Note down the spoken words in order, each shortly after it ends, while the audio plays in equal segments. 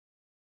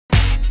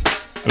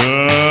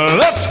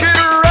Let's get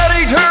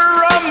ready to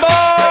rumble!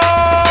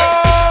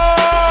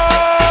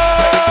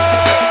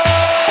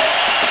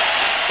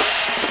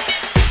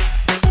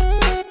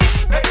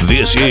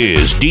 This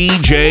is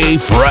DJ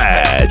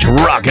Fraj,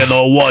 rocking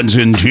the ones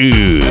and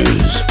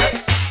twos.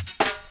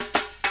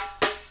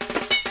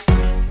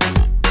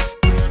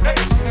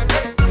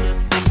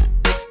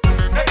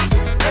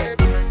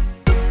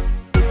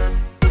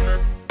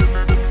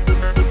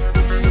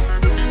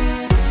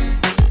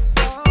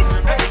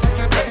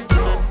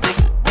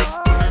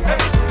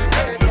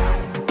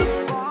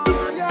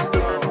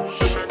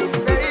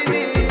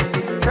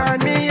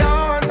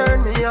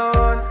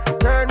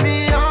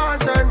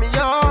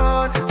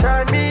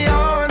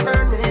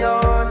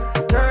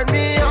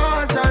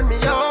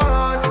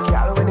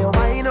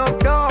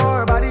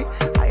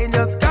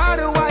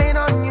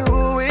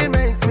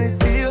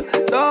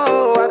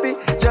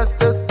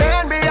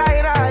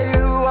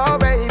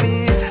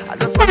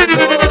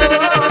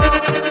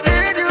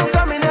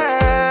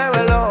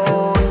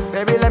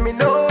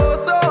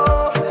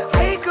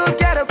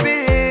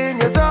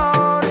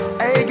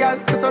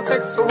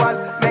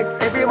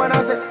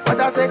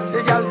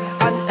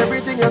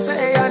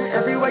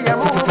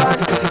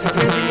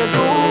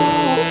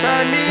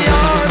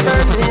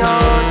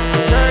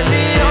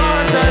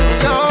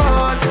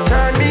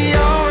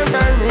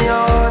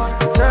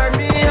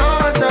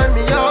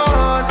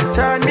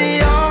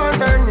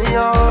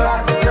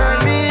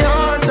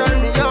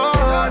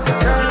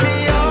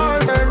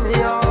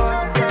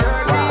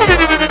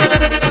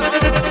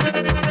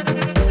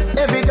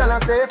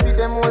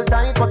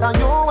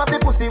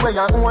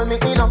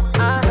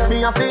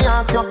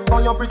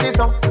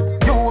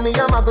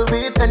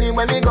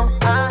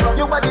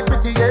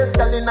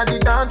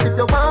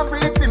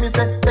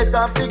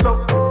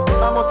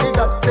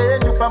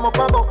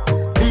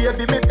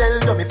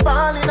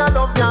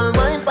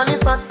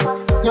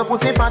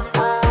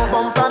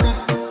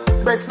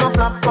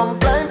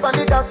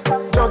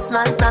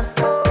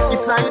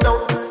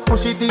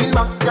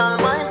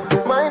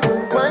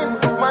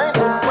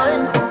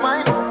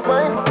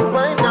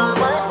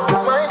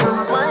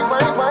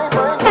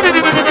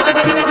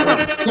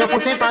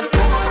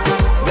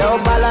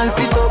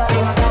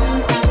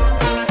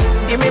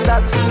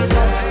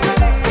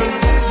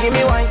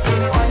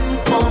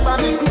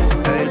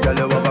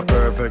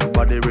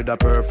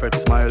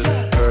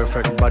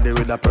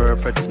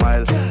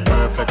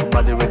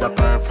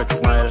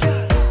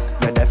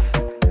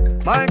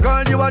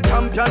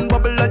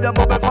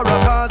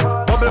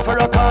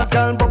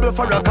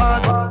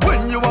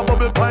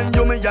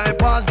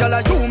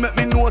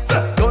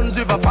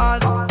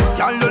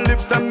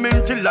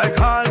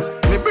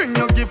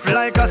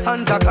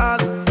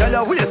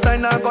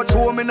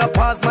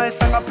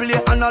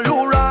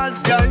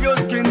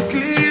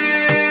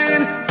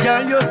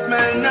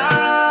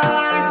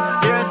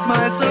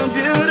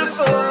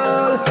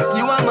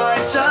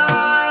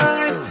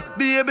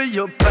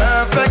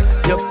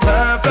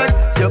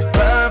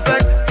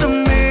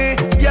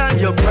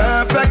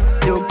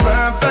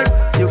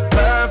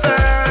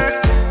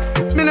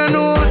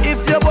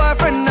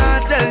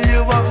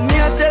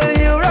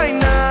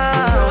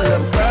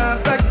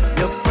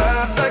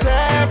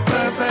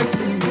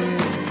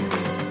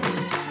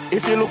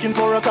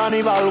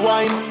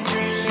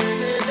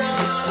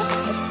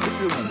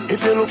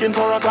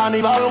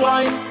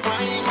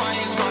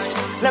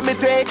 Let me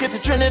take you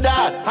to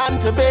Trinidad and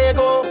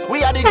Tobago.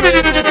 We are the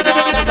greatest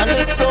land of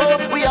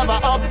Calypso. We have a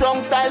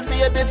uptown style for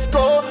your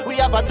disco. We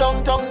have a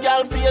downtown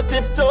girl for your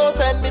tiptoe.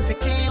 Send me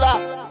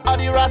tequila or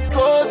the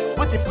Rascals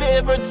with your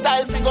favorite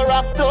style figure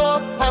rapto.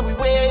 And we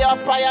way up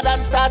higher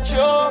than statue.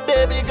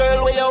 Baby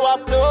girl, where you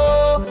up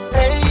to?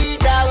 Hey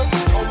girl,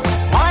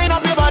 wind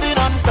up your body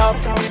non-stop.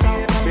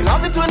 We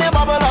love it when you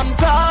bubble on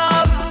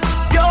top.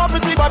 Your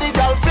pretty body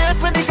girl, fit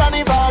for the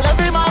carnival.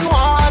 Every man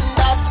want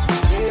that.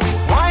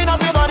 Wind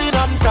up your body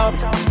non-stop.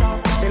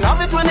 Me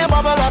love it when you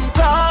bubble on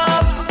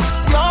top.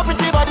 Your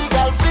pretty body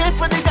girl, fit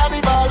for the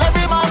carnival.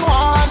 Every man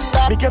want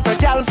that. Me get a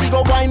gal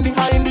figure wine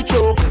behind the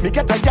choke. Me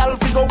get a gal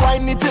figure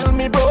wine it till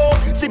me broke.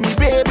 See me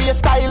baby, a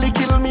style it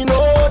kill me no.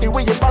 The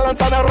way you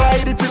balance and I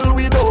ride it till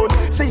we don't.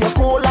 Say you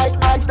cold like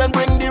ice, then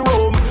bring the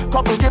rum.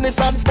 Couple Guinness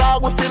and Star,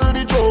 we fill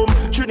the drum.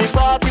 Trini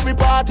party, we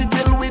party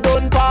till we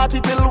done.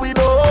 Party till we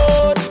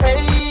done.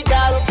 Hey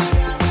gal,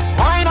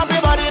 wind up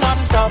your body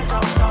non-stop.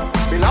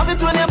 We love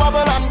it when you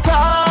bubble on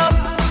top.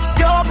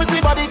 Your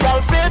pretty body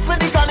girl, fit for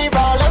the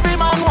carnival. Every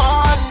man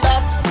want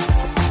that.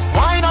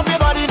 Wind up your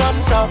body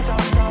non-stop.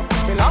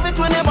 We love it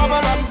when you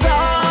bubble on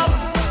top.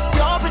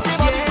 Your pretty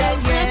body girl,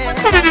 fit for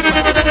the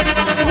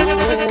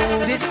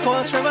carnival. This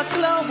calls for a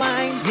slow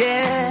wine,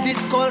 yeah.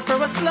 This calls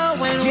for a slow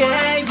wine,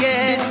 yeah,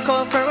 yeah. This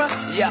calls for a,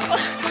 yeah.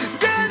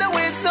 Girl, don't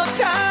waste no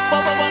time.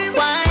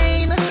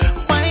 Wine,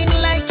 wine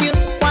like you,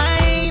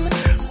 wine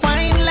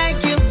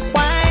like you,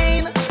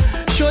 wine.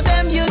 Show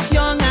them you're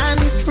young and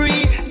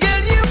free.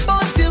 Girl, you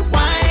want to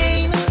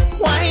wine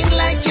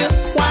like you,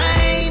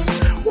 wine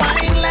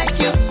like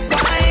you,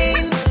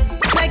 wine.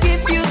 Like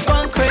if you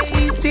gone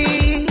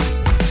crazy.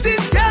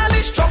 This girl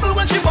is trouble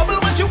when she bubble,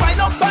 when she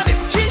wind up on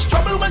it. She's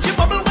trouble when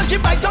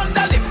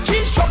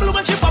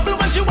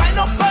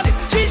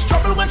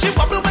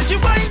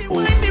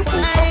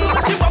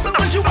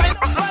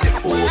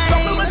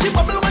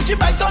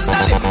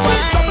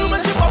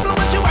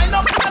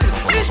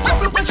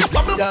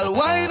Girl,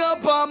 wind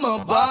up on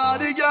my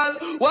body, girl.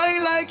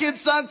 Wine like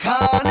it's a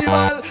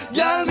carnival.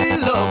 Girl, me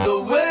love the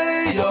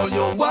way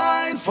you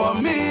wine for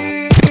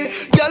me.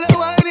 Girl, your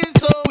wine is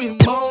so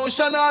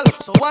emotional.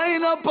 So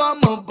wind up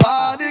on my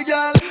body,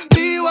 girl.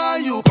 Me while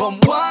you come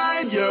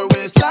wine your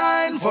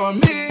waistline for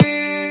me.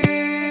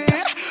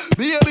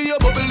 Baby, you're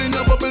bubbling,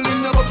 baby.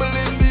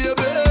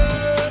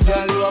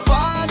 Girl, you a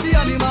party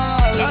animal.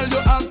 Girl,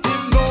 you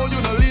active, no, you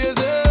no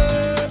lazy.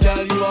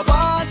 Girl, you a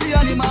party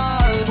animal.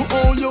 To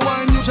own your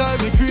wine, you drive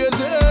me crazy.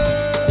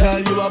 Girl,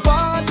 you a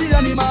party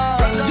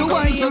animal. You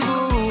wine so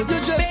good, you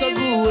just so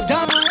good.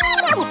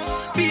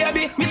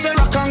 Baby, me say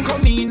rock and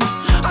come in.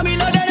 I mean,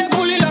 that they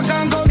pull it lock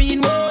and come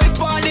in. Whoa, if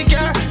party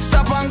car,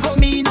 stop and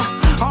come in.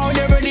 How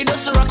they ready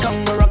to rock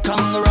and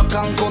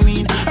come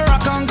in.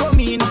 Rock and come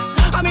in.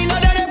 I mean,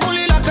 that they pull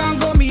it lock and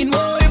come in.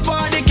 Whoa, if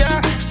party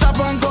car, stop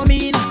and come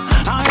in.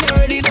 How they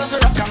ready to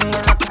rock and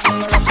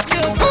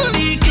you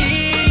the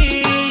king,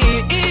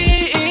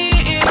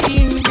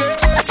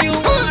 girl, you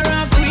are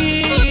a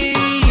queen.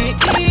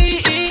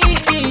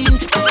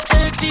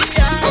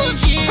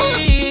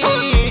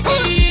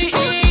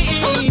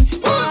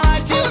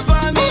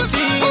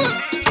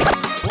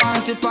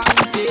 Want it for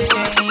me,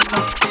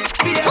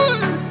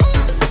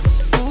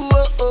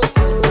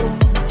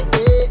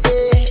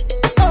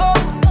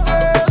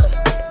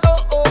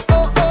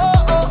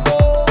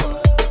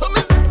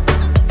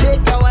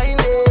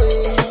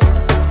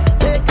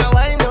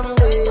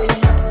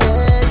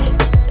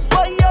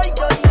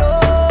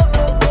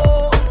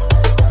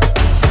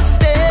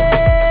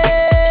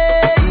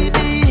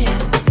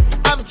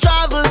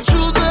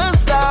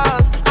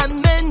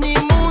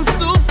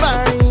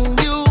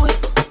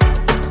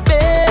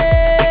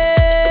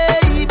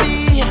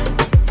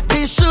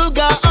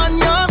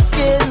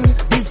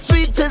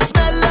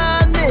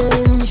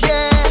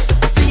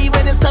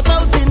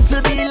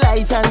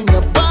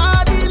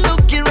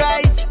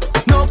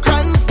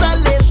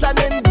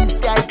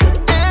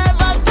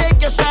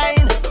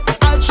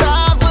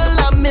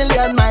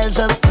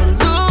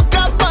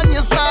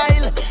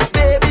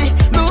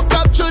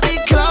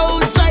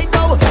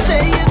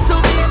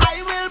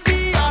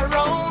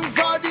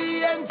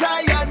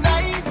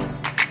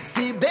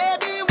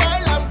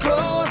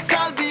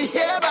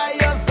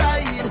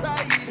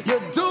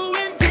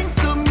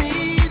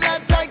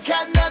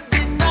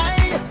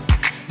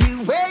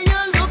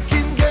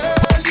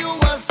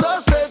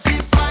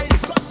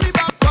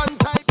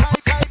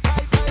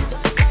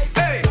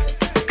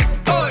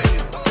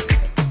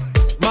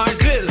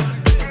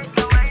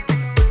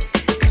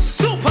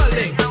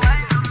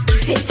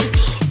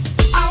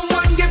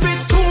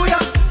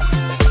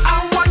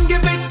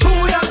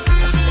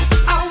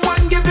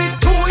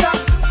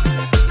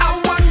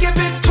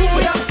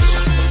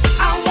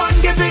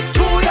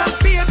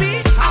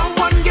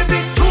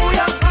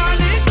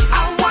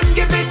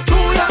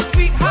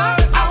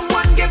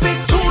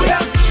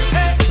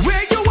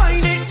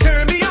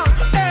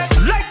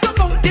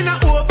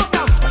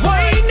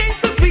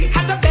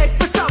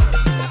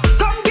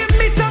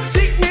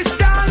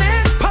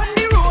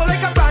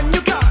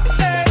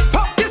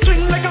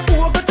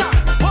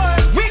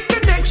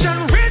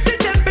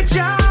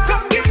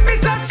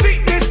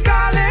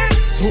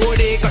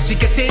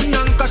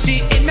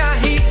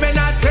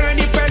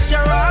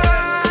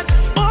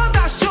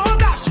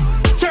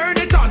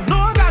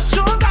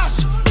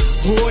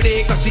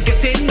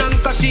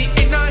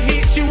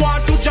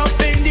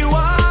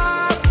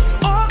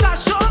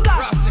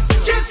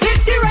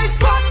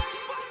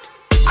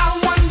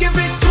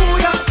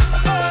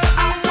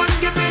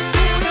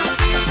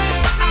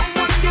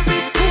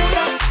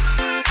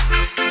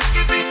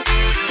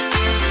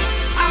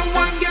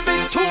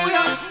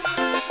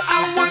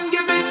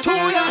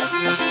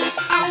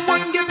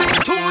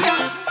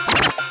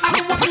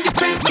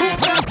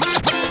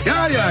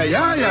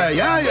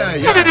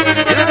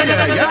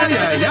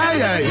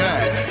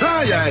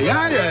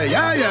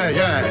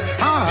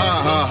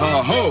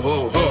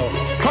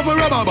 Couple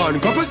rubber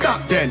band, couple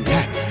stop then.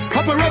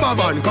 Couple rubber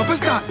band, couple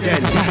stop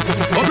then.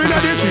 Up inna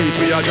the street,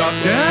 we a drop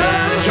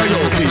then.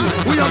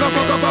 J.O.P. We a go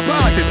fuck up a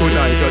party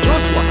tonight. You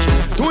just watch.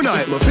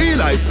 Tonight me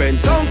feel I spend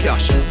some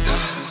cash.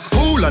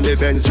 Pool and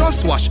events,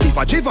 just watch. If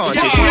a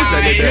Givenchy shoes,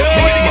 then the bed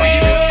must match.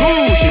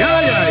 Gucci,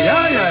 yeah, yeah,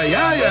 yeah, yeah,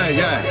 yeah,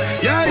 yeah,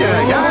 yeah,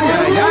 yeah, yeah, yeah,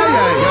 yeah,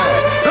 yeah,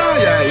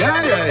 yeah,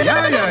 yeah, yeah,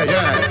 yeah, yeah,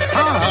 yeah.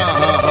 Ha ha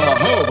ha ha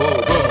ho ho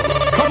ho.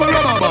 Couple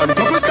rubber band,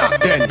 couple stop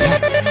then.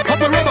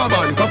 Couple rubber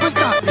band, couple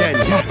stop then.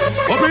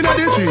 Up inna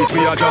the street,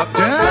 we a drop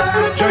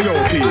dead.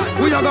 J.O.P.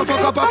 We a go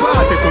fuck up a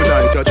party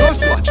tonight. You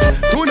just watch.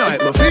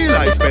 Tonight me feel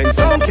I spend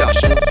some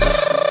cash.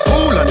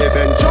 Pool and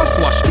events, just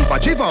watch. If a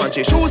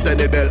Givenchy shoes, then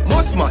the belt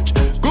must match.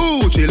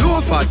 Gucci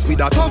loafers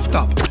with a tough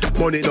top.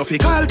 Money no fi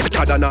call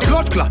quicker than a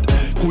blood clot.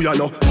 Who ya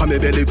know? Pa me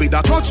belly with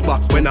a clutch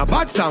back. When a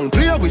bad sound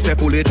clear, we say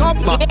pull it up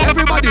back.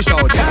 Everybody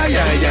shout yeah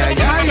yeah yeah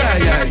yeah yeah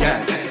yeah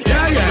yeah.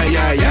 Yeah yeah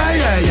yeah yeah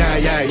yeah yeah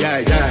yeah yeah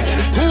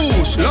yeah.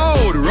 Push,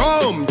 load,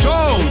 rum,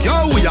 jump.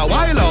 Yo, we a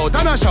wild out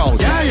and a shout.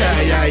 Yeah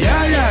yeah yeah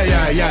yeah yeah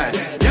yeah yeah.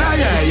 Yeah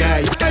yeah yeah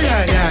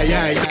yeah yeah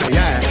yeah yeah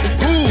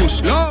yeah.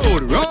 Push,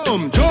 load,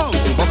 rum,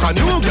 jump.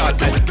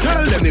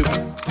 and it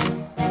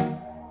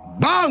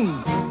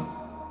bang,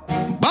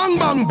 bang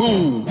bang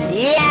boom.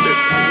 Yeah.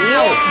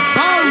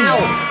 Bang,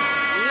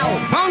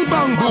 bang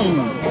bang boom.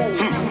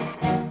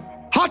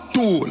 Hot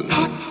tool,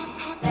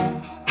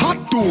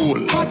 hot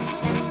tool,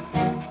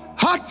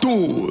 hot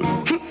tool.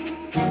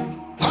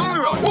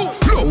 Alright,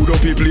 load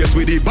up the place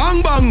with the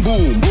bang bang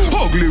boom.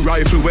 Ugly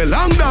rifle with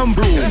long damn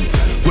broom.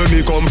 When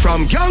me come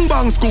from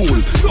gangbang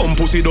school, some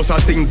pussy does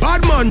a sing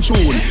bad man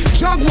tune.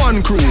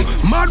 Jaguan crew,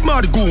 mad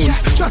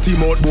goons. Chatty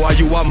mouth boy,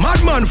 you a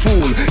madman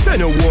fool.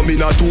 Send a woman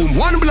in a tomb,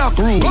 one black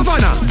room.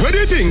 Governor, where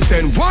the thing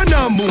send one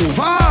and move.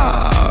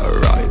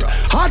 Alright,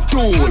 hot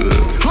tool,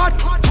 hot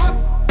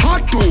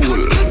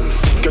tool.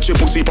 Get your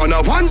pussy on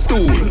a one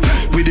stool.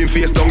 With him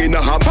face down in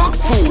a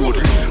box food.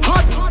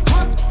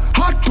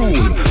 Hot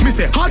tool, me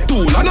say hot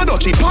tool, another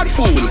cheap hot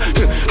fool.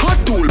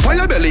 Hot tool, by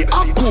your belly,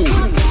 act cool.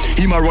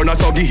 Him a runner,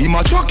 so give him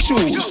a track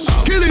shoes.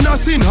 Killing a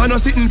sin, and a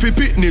sitting fi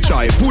pitney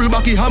try. Pull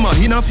back the hammer,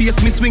 in a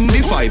face, me swing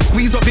the five.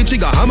 Squeeze up the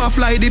trigger, hammer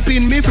fly, the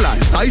pin me fly.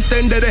 Size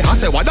 10 there, I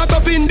say, what that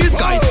up in the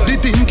sky? The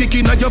thing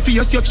kicking at your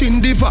face, your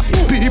chin divide.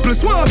 People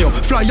swarm you,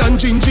 fly and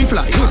gingy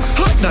fly.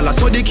 Hot dollar,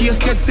 so the case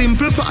get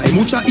simplified.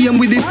 Mucha aim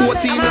with the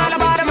 14. I'm all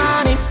about the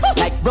money,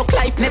 like broke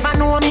life never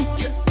know me.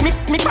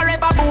 Me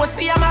forever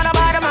bossy, I'm all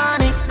about the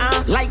money.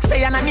 Like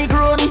say I'm a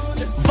Negro me.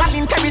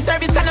 Voluntary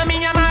service and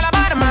me, I'm all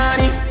about the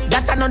money.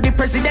 That I know the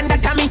president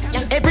that I me.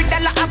 Every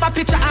dollar have a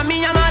picture of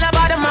me, I'm all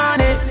about the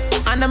money.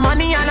 And the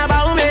money all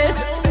about me.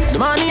 The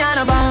money all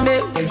about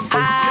me.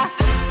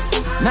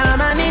 No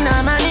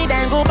money,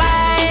 then go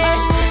buy.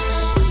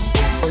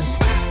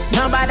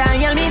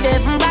 Nobody yell me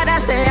different, but I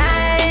say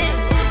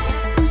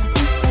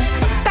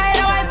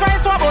tired of white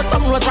price, what about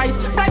some rose rice?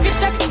 Private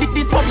jets,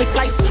 these public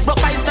flights.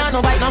 Broke by stand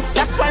no buy now.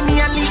 That's why me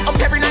and Lee up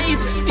every night.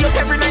 Stay up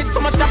every night, so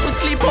much that we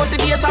sleep out the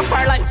days of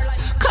our lives.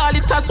 Call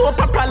it a so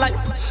proper life.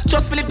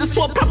 Just live the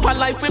so proper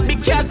life with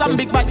big cars and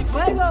big bikes.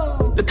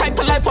 The type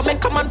of life I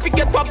make a man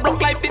forget what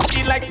broke life this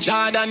feel like.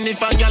 Jordan,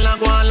 if a girl a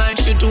go on like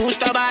she too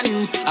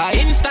stubborn, I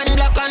instant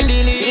block and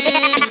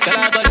delete. Cause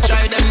I got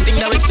try them thing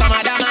that with some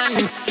other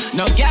man.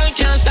 No girl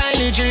can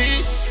style it,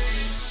 G.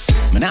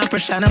 Man, I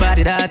pressure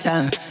nobody that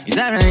time. Is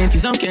that right?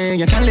 It's okay,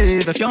 you can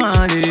live if you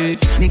want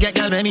live. Me get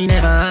girl, baby,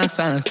 never ask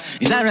for.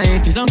 Is that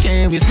right? It's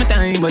okay, waste my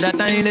time, but that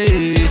time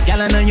is.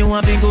 Girl, I know you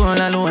want to go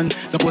all alone.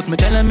 Suppose me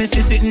tell her me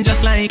see sitting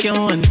just like your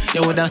own.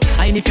 You woulda,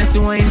 I need to see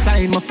one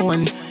inside my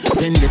phone.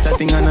 Then get a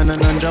thing on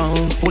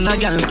drown. Full of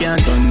girl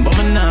can't done, but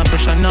me nah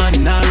pressure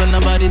none. Nah run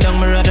nobody down,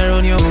 me rather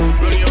run you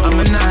out. I'm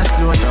not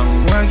slow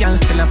down. Work can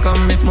still have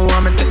come if me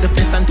want me take the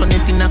place and turn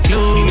it in a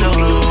clue.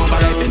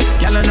 Alright then,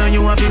 girl, I know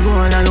you want to go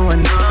all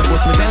alone.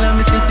 Suppose me tell her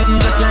me see sitting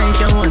just like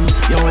your one.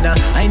 You woulda,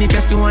 I need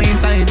to see one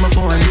inside my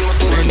phone.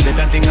 Then get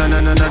a thing on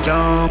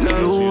drown.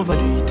 You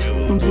overdo it.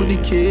 Put the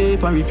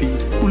cape and repeat.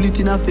 Pull it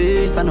in her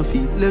face and her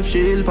feet. Left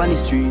shell on the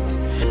street.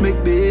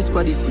 Make bass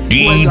squad the seat.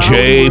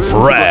 DJ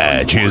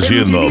Fraj is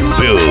in the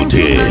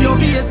building.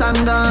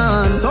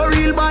 So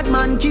real bad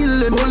man kill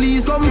them.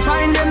 Police come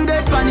find them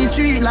dead on the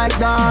street like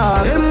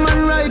that. Them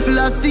man rifle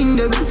a sting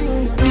them.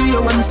 Day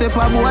one step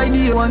up, boy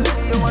day one.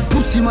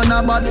 Pussy man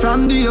a bad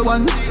from day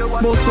one.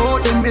 Bust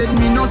out them head,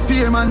 me no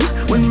spear man.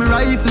 When me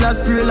rifle a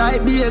spray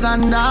like big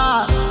and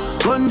that.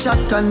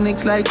 Gunshot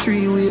connect like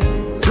three-way.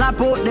 Slap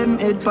out them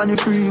head on the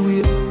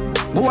freeway.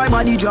 Boy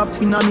body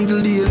drop in a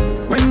middle day.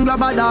 When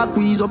grab a dark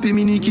squeeze up in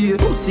mini key.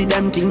 Pussy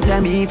them think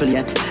them evil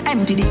yet.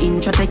 Empty the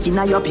inch a take in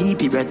a your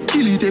pee-pee breath.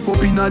 Kill it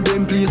up in a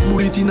them place.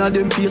 Bullet in a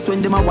them face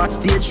when them a watch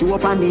stage show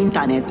up on the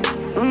internet.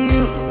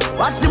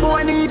 Watch the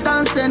boy neat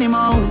and send him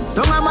out.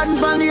 Don't a man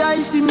from the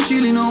ice him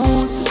chilling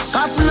out.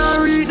 Captain and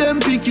read them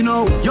picking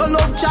out. Your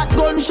love chat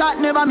gunshot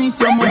never miss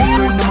your money.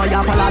 Friend them a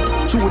yap a lot.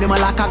 Chew them a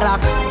like a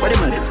glock. What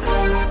them do?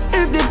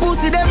 If the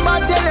pussy them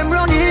bad tell them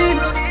run in.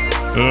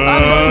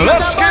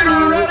 Let's get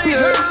ready.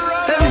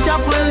 El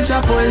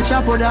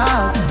Chapo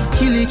da.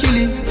 Killy.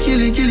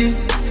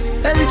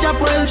 El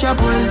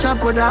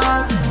Chapo da.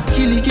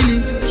 Killy.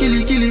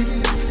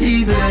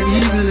 Evil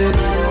head.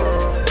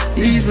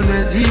 Evil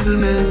head.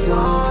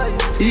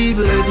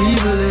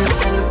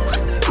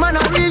 Man a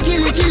real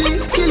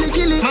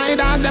killy. My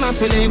dog them a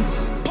feelings.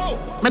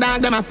 My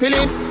dog them a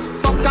feelings.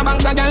 Fuck a bang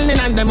of girl in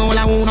and them all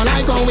a who no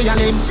like how we a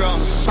live.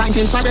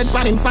 Banking for red,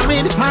 panning for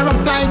red. My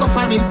rough fly go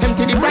for it.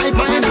 Empty the bright,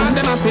 my dog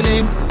them a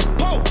feelings.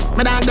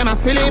 My dog them a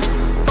feelings.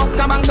 Fuck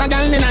a bang of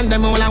girl in and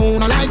them all a who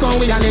no like how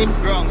we a live.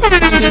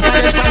 Banking for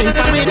red, panning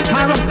for red.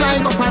 My rough fly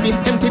go for it.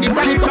 Empty the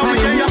bright, go for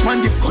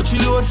it. Coachy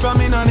load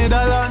from in a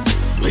Netherland.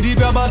 Where the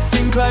grabbers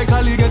stink like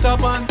Ali get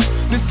up on.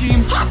 The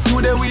scheme hot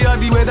today we are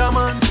the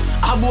weatherman.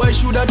 A boy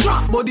shoulda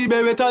drop but the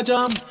beretta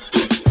jam.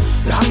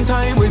 Long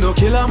time we no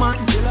kill a man.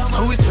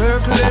 So we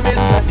circle them in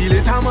like the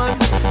later man.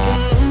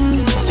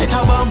 Set a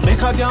bomb,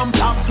 make a damn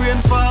black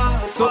rain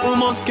fall. So we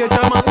must catch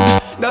a man.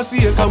 That's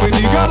the echo with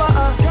the grabber.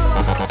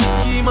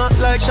 Schema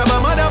like Shabba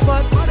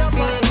Motherpot.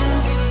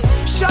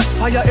 Shot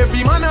fire,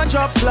 every man a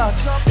drop flat.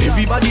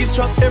 Everybody's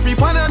trapped, every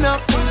pan a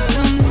knock.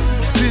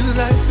 Still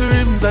like the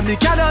rims and the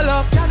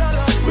Cadillac.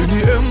 When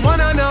the M1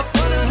 and up,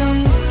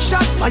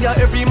 shot fire,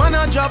 every man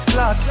a drop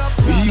flat.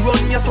 We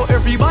run ya so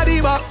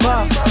everybody back.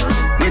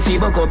 We see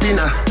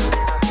Bokopina.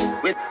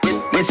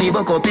 We see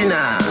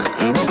Bokopina.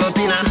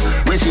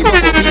 We see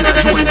Bokopina.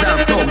 Jones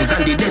have thugs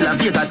and the De La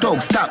Vega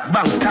thugs. Stop,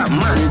 bang, stop,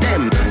 man,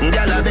 them.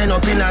 Gyal been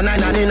up in a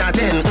 9 and in a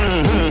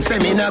 10. Say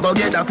me nah go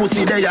get a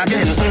pussy day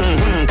again.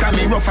 Can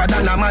me rougher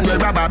than a man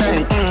with rubber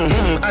band.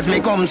 As me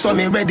come, so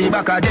me ready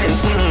back again.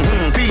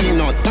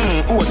 Peanut,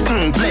 oats,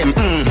 blem.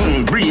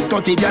 Breed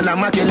 30 gyal a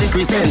make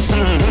liquid scent.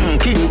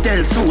 King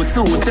tell Sue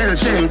tell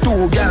Shem.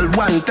 2 gyal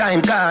 1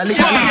 time call it.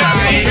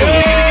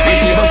 We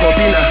see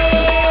Bokopina.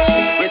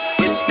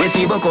 We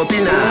see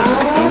Bokopina.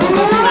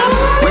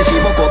 We see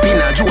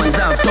Bokopina. Jones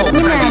have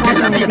thugs and the De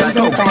La Vega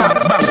thugs. Stop,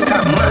 bang,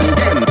 stop, man,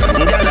 them.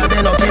 Gyal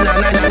been up in a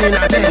 9 and in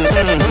a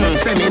 10.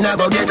 Say me nah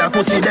go get a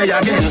pussy day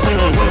again.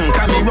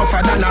 Can me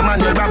rougher than a man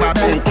with rubber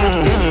band.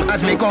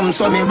 As me come,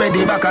 so me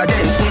ready back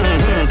again.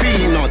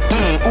 Peanut,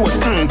 oats,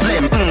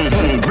 blem.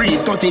 Breed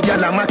 30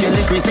 gyal a make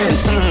liquid scent.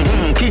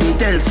 King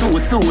tell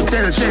Sue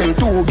tell Shem.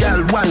 2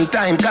 gyal 1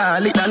 time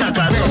call it a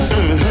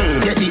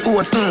knockerette. Get the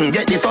oats,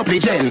 get the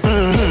supplement.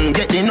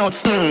 Get the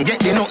nuts, get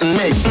the nothing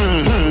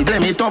made.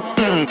 Blame it up,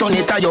 turn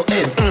it to your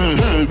head.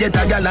 Get a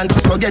gyal and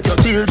just go get your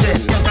children.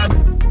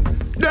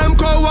 Them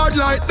coward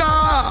like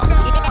that,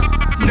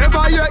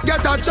 never yet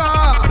get a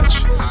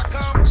charge.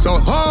 So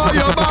hold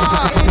your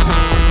back.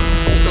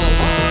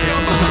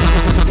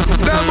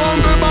 Them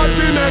hungry bad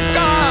fi make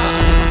car,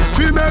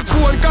 fi make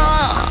phone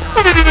car.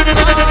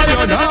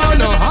 You know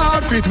no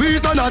hard fit, we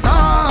don't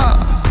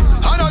attack.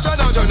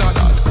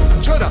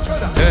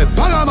 Hey,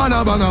 banga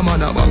mana banga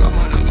mana banga.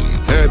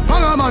 Hey,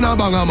 banga mana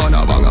banga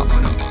mana banga.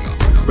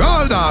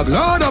 Roll dog,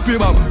 load up your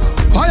bang.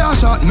 Fire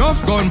shot,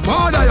 enough gun,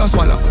 powder you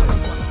swallow.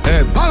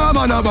 Hey, banga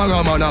mana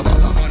banga mana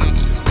banga.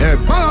 Hey,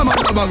 banga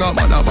mana banga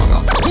mana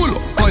banga. Pull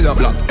up on your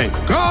block. Hey,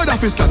 crowd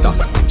of his scatter.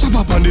 Chop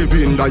up on the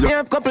bin that you. Me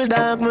have couple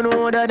dog, me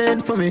know what I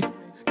did for me.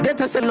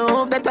 That I say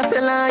love, that I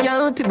say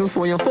loyalty.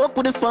 Before you fuck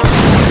with the family.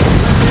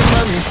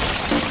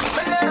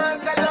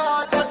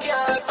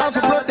 I have to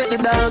protect the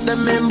dog,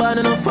 them men bad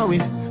enough for we.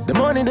 The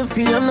money, the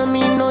fame, no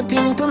mean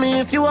nothing to me.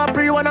 If you are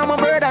free, one I'm a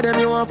brother, then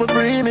you want to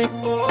free me.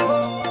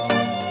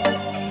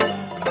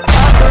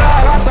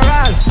 After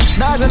all,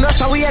 dogs and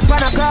us are we at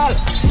Panacall.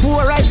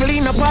 Poor rifle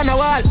in upon the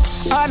wall.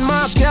 On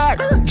my car,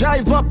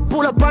 drive up,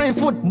 pull up on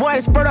foot.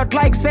 Boys spread out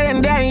like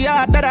saying they ain't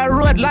yard. That I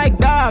road like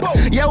dog.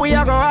 Yeah, we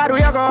are go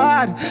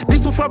hard.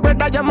 This is for bread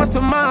that you must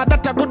mad.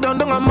 That I good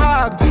down a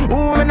mark.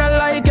 Who me not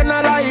like and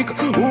I like.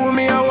 Who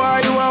me a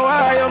why, you a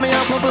why. You me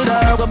a couple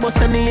dog, but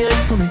bust any head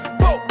for me.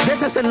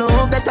 That I say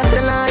love, that I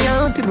say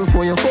loyalty.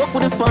 Before you fuck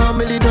with the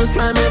family, just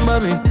remember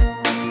me.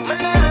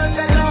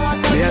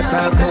 We are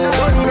talking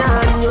about money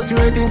and you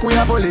still think we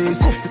are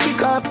police.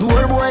 Kick off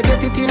door, boy,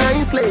 get it in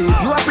a slave.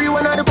 You are free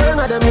one of the gang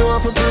of them, you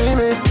want to free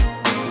me.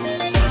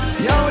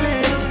 Yo,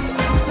 Lee.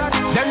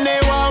 Them they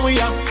want we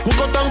are. Who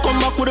cut and come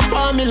back with the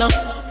formula.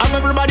 I'm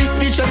everybody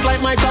speechless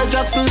like Michael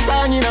Jackson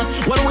song, you know.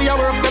 When we are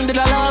work, them did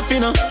a laugh, you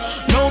know.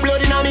 No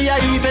blood in me, I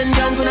even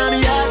dance in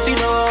me heart, you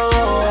know.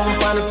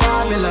 For the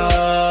formula.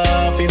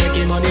 Fi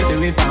making money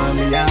for we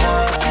family.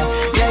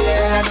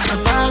 Yeah, the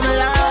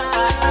formula.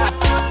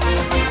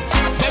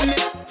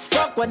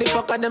 What the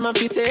fuck are them a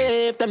fi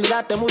safe? Them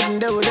that them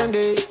wouldn't do with them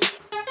day.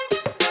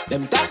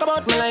 Them talk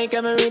about me like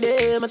every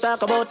day. Me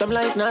talk about them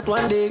like not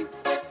one day.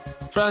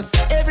 France,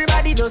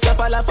 everybody just a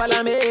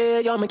follow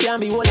me. Yo, me can't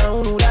be one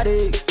on who that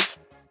day.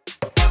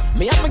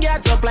 Me have me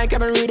get up like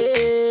every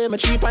day. My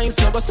 3 pints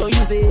no go so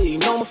easy.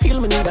 Now me feel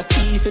me need a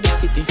key for the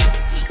city.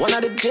 One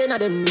of the gen of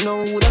them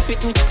know who that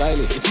fit me.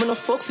 Kylie, if me no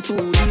fuck for 2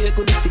 days,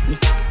 could sick me.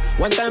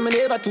 One time I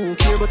never too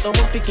care, but I'm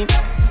picking.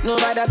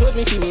 Nobody that got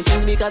me for me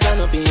things because I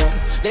know for you.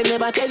 They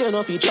never tell you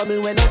no for trouble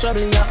when I'm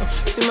troubling you.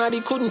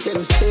 Somebody couldn't tell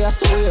you, say I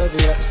saw you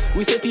obvious.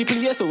 We say people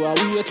here, so I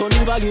we turn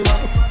the volume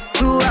up.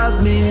 You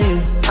have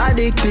me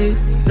addicted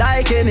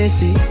like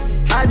Hennessy,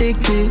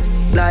 addicted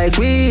like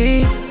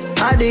weed,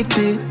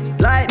 addicted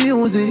like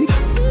music,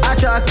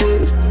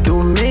 attracted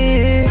to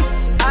me,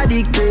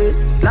 addicted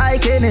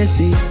like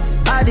Hennessy,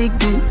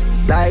 addicted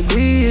like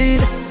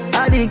weed,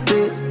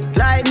 addicted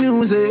like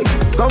music.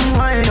 Come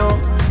wind up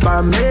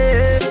for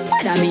me.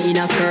 Whether me in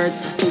a skirt,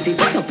 pussy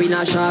fat up in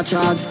a short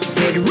shorts.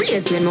 Head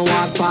race when me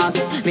walk past.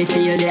 Me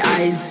feel the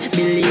eyes,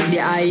 believe the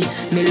eye.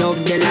 Me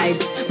love the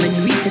lights, me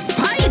do it to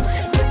spite.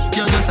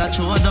 You're just a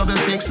true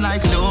 66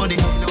 like Lodi.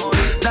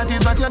 That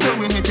is what you're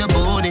doing with your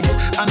body.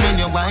 I mean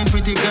you wine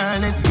pretty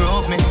girl, it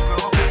drove me.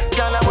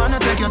 Girl, I wanna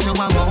take you to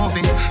a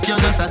movie. You're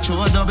just a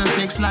true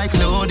 66 like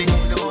Lodi.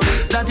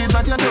 That is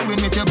what you're doing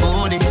with your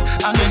body.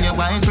 I mean you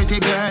wine pretty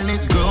girl,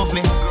 it drove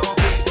me.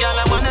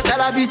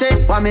 Tell her we say,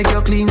 why make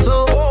you clean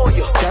so?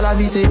 Tell her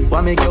we say,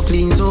 why make you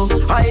clean so?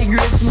 High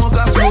grade smoke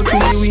a flow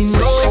through the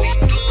window.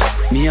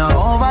 Me a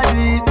overdo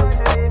it.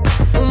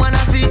 Woman a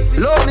feel,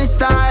 love me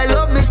style.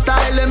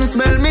 Let me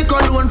smell me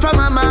cologne from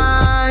my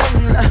mind.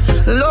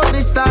 Love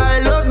me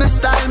style.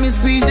 Me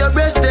squeeze your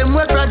breast, them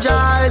we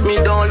fragile. Me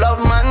don't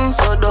love man,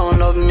 so don't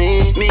love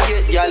me. Me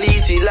get y'all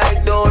easy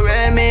like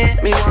Doremi.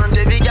 Me want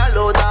every gal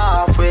out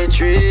halfway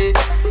tree.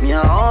 Me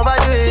a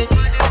overdo it.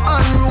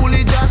 Unruly.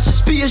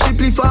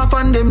 spliff off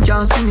and them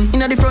can't see me.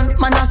 Inna the front,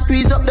 man, I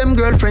squeeze up them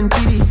girlfriend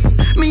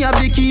TD. Me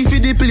have the key for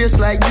the place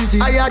like Dizzy.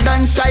 Higher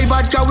than Sky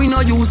Vodka, we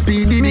no use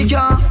PD. Me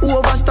can't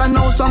overstand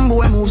now, some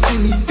boy move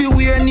silly. Fi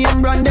wear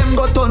name brand, them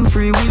got on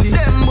free willy.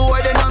 Them boy,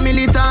 they no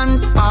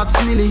militant,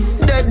 ask milly.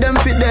 Dead them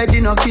fit dead,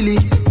 they no killy.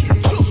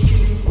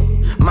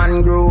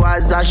 Man grow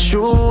as a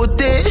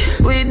shooty.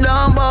 We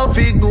don't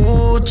buffy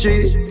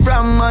Gucci.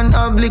 From man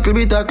have little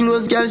bit of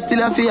clothes, girl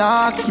still a fi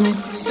ask me.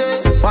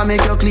 Say, why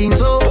make you clean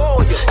so?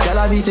 Girl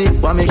a be say,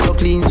 why make you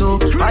clean so?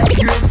 I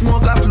great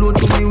smoke a flow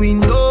through the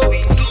window.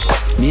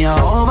 Me a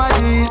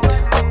overdo it.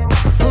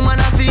 Woman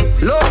a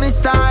fi love me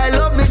style,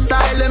 love me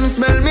style. Let me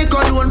smell me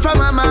cologne from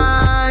my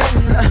mind.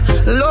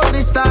 Love me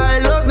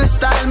style, love me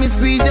style. Me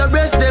squeeze your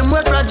breast, them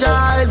wet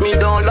fragile. Me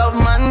don't love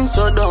man,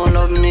 so don't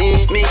love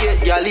me. Me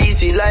get gal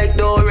easy like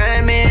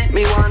Doremi.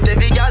 Me want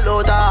every gal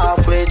out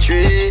halfway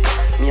tree.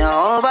 Me a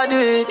overdo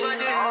it.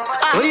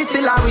 We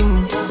still a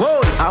win.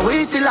 Whoa,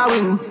 we still a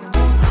win.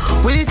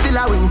 We still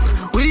a win.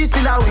 We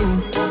still a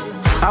win.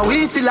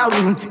 We still a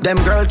win. Them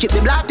girl keep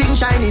the black thing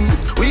shining.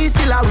 We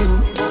still a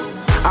win.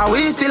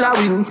 We still a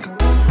win.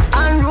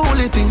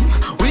 Unruly thing.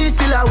 We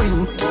still a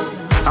win.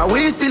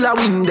 We still a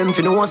win. Them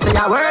fi know say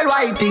a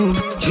worldwide thing.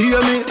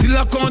 Hear me? Till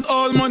I count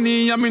all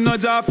money, I me no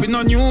job fi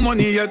no new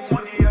money yet.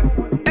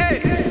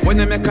 Hey, when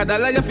I make a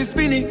dollar, you fi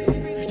spin it.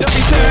 You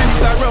fi turn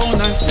it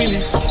around and spin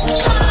it.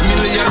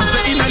 Millions the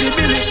inna the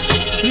billy.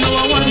 No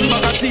I want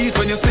bag of teeth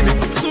when you see me.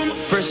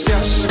 Fresh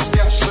cash,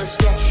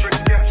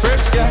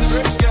 fresh cash,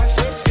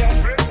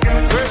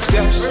 fresh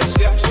cash.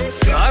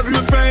 As me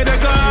Friday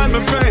gone, me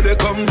Friday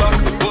come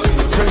back.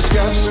 Fresh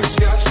cash,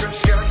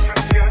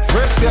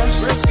 fresh cash.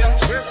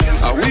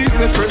 I we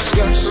say fresh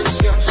cash.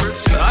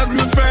 As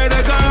me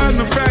Friday gone,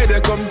 me Friday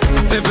come.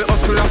 Every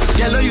hustler.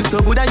 Yellow you so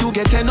good that you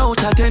get 10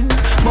 out of 10.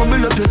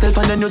 Bubble up yourself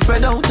and then you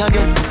spread out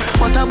again.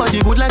 What about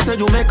the good like say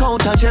you make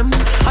out a gem?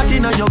 Hot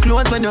in your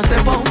clothes when you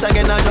step out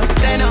again. I just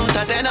 10 out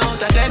of 10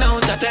 out of 10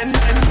 out of 10.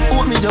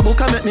 Hold me the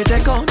book and make me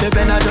take out the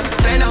pen. I just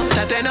 10 out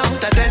of 10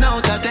 out of 10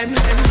 out of 10.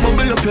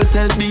 Bubble up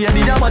yourself, be a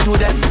need what to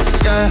them.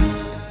 Yeah.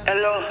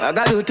 Hello. I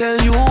got to tell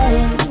you,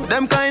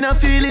 them kind of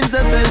feelings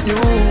I felt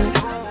new.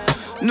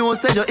 No,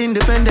 say you're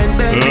independent,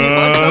 baby.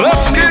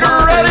 Let's get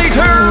ready to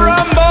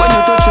rumble. When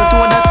you touch your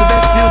toe, that's the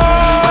best view.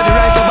 Body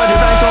right, how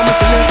me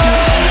feel left you.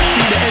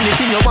 See the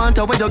anything you want,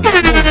 or when you get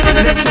moved.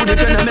 Let you the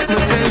trend and make me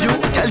pay you.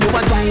 Tell you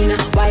what. Wine,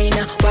 wine,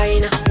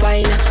 wine,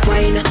 wine,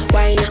 wine,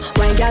 wine,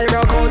 wine. Girl,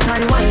 rock out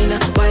and wine,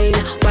 wine,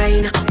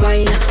 wine,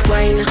 wine,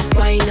 wine,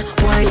 wine,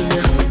 wine.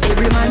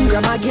 Every man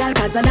grab a girl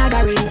 'cause the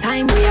dagger in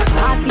time. We a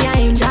party,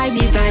 I enjoy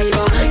the vibe.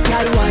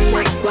 Girl, wine,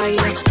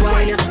 wine,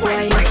 wine,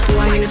 wine,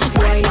 wine,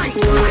 wine, wine.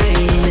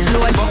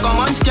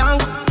 Pokemon skank,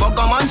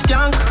 Pokemon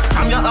skank.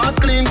 I'm your heart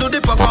clean to the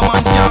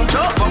Pokemon skank.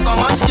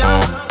 Pokemon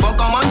skank,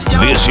 Pokemon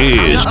skank. This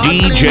is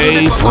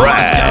DJ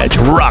Frat,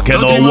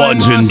 rocking the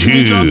ones and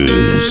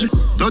twos.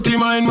 Dirty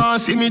mind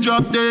want see me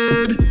drop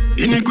dead.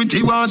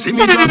 Iniquity want see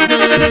me drop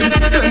dead.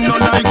 Them no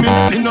like me,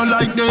 me no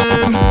like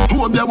them.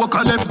 Hope you walk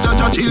a left judge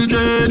your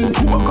children.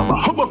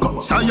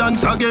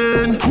 Science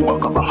again.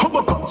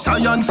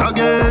 Science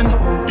again.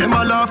 Them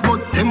a laugh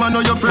but them a know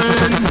your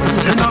friend.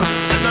 Send a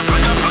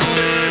fire from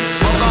them.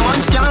 Pokemon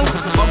skank,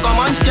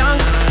 Pokemon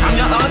skank. I'm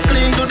your heart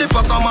clean to the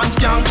Pokemon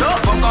skank.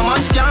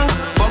 Pokemon skank,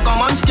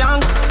 Pokemon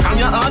skank. I'm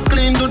your heart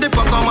clean to the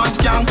Pokemon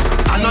skank.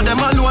 I know them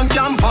alone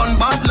can burn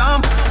bad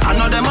lamp. I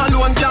know them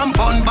alone can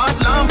burn bad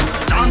lamp.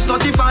 Dance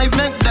 35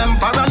 make them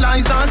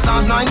paralyze and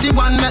Psalms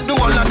 91 make the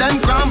whole of them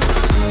cramp.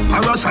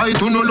 Parasite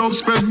who no love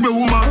spread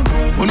rumor.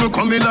 Who no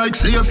come in like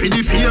slave for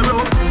the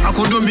pharaoh. I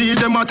could do me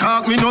them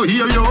attack me no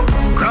hear you.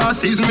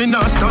 Crosses me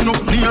not stand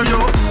up near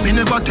you. Me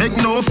never take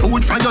no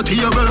food from your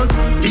table.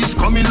 This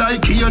coming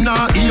like here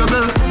now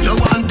evil. You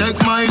want take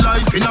my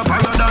life in a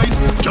paradise.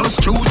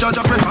 Just true judge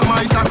I prefer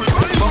my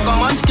sacrifice.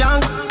 Pokemon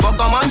skank,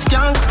 Pokemon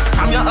skank.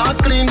 I'm your heart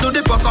clean to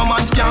the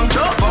Pokemon skank.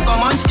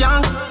 Pokemon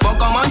skank,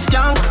 Pokemon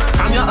skank.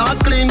 I'm your heart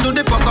clean to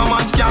the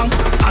Pokemon skank.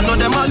 I know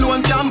them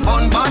alone can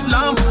burn bad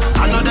lamp.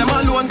 I know them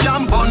alone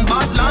can burn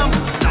bad lamp.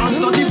 Dance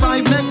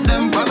 35 make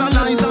them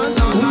paralyze and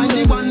Psalms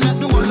 91 make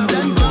the whole of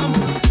them jump.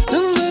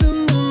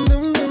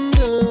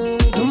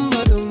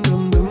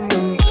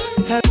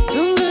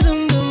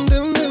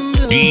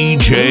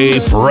 DJ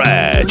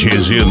Frat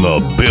is in the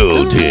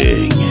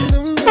building.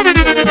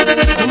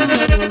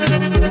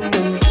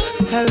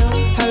 Hello,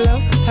 hello,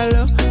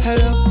 hello,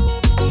 hello.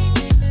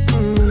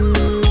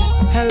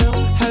 Hello,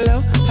 hello,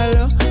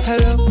 hello,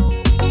 hello.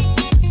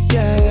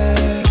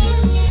 Yeah,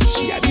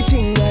 she had the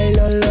thing I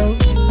love.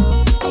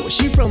 Where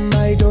she from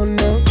I don't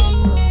know.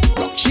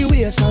 Rock she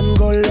wears and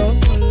go low.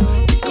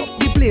 Pick up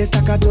the place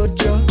like a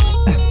dojo.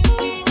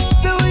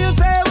 So what you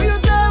say, what you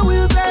say, what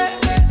you say?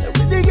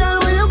 Pretty girl,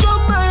 when you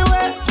come my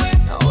way.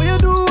 Now what you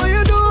do, what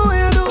you do, what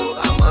you do?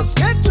 I must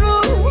get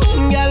through.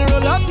 Girl,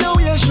 roll up now,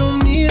 you show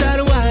me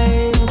that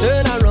wine.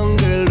 Turn around,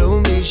 girl,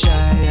 don't be shy.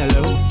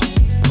 Hello,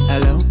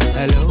 hello,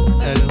 hello,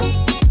 hello.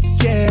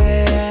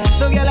 Yeah,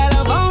 so girl, I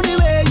love how the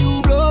way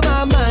you blow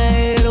my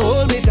mind.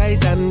 Hold me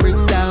tight and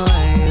bring down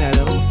wine.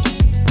 Hello,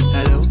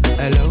 hello,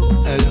 hello,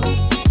 hello.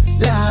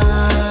 La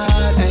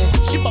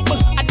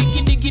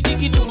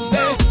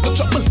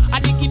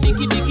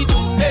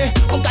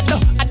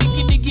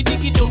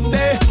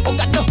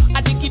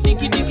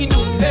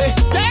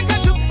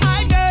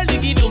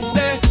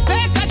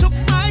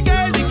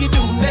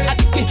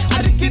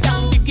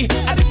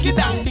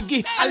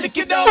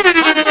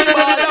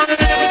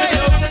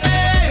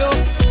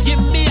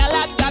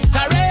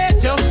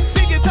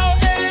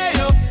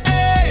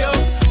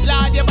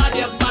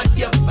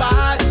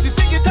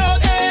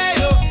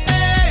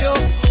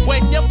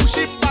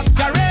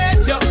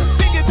Macarena,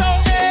 sing it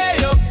out,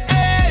 ayo,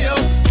 ayo.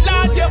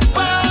 Lord, your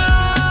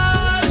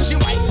ball, she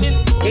whining.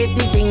 Hit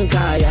the thing,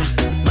 kaya.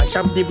 Mash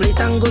up the place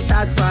and go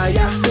start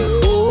fire.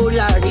 Oh,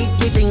 Lord, hit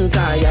the thing,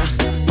 kaya.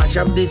 Mash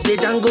up the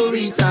stage and go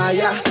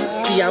retire.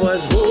 See, I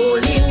was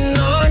holding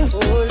on.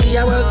 See,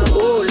 I was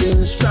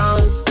holding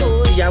strong.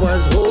 See, I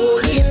was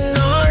holding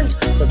on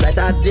for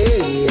better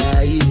day.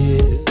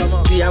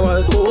 See, I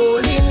was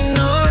holding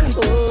on.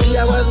 See,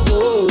 I was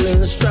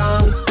going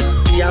strong.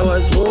 See, I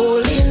was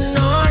holding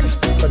on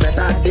for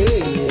better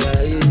day.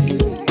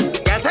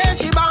 Yes, hey,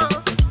 she bought.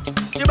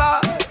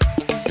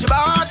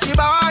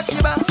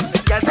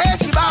 Yes, hey,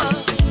 she bought.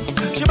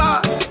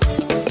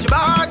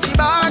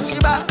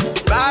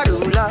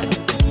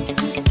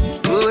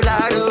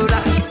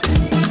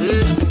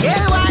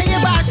 Yeah, why you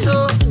back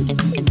so?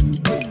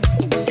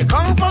 You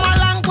come from a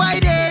long way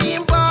there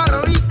in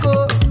Puerto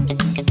Rico.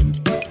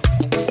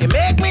 You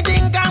make me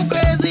think I'm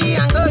crazy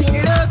and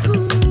going loco.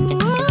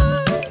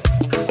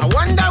 I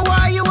wonder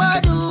why you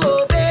would do,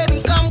 oh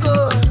baby, come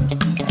go.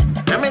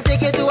 Let me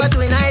take you to a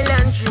twin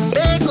island,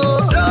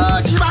 Trimbago.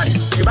 Oh, she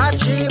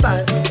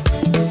bad.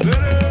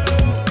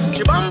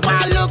 She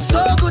bumper look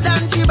so good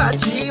and she bad.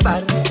 She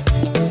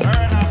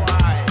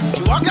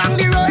walk down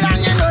the road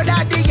and you know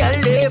that the girl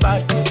lay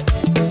bad.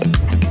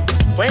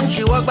 When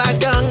she walk back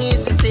down,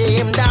 it's the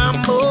same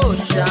damn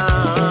motion.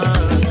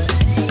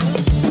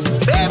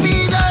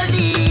 Baby, don't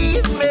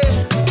leave me.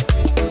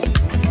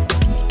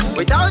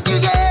 Without you,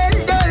 girl,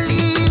 don't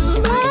leave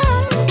me.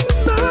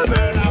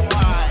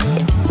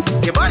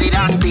 Your body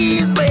don't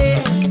tease me.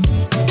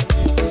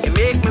 You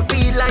make me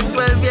feel like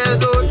 12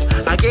 years old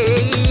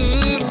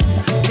again.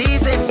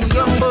 Teasing the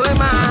young boy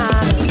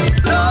man.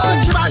 Oh,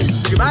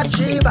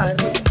 she bad.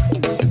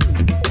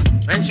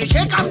 When she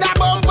shake up that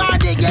bumper,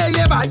 the girl,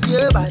 you bad.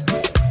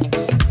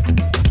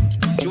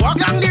 She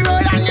walk on the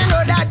road and you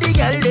know that the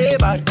girl, they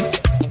bad.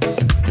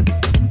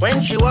 When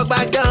she walk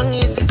back down,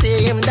 it's the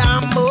same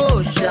damn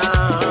motion.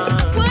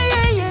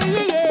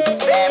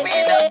 Baby,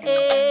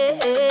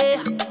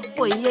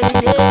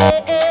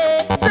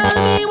 tell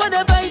me what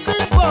they're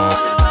fighting for.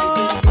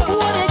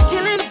 What they're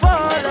killing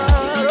for,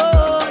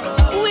 Lord.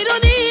 We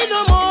don't need no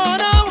more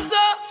now.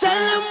 So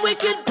tell them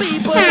wicked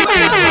people.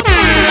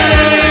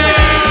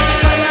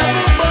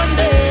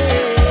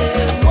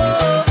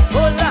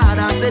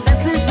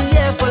 This is the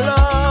year for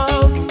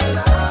love.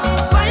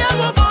 Fire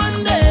go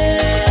Bundy.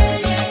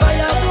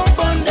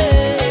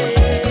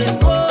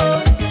 Oh,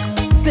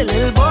 say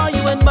little boy,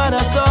 you ain't bad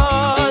at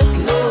all.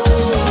 No,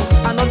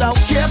 another.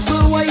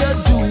 Careful what you're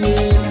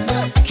doing.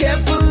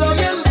 Careful how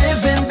you're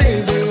living,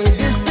 baby.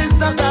 This is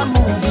not a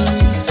movie.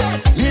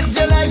 Live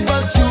your life,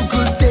 but you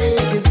could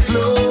take it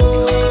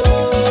slow.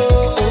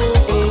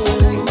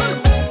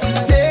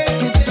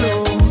 Take it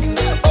slow.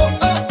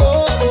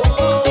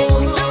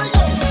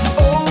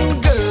 Oh,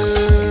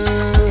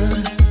 girl.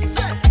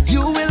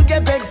 You will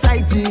get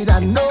excited, I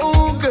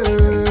know,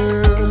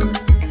 girl.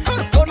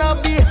 It's gonna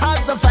be hard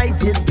to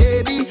fight it,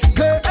 baby.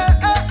 Girl,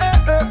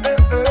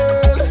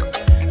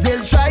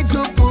 they'll try to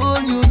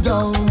pull you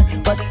down,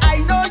 but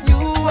I know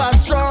you are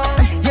strong.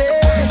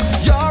 Yeah,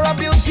 you're a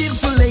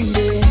beautiful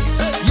lady.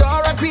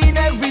 You're a queen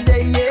every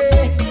day.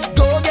 Yeah,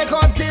 don't get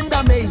caught in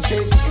the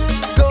matrix.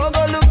 Don't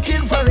go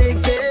looking for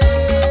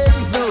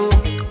ratings. No,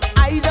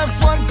 I just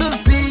want to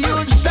see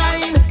you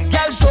shine.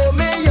 Girl, show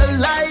me your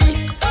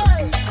light.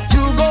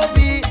 You gon'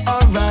 be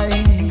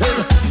alright.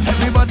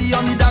 Everybody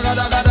on the daga.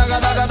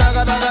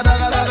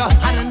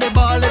 And then they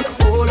ballin',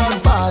 hold on,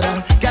 father.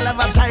 Girl have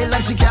a child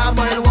like she can't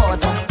boil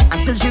water, and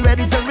still she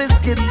ready to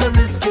risk it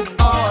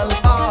all.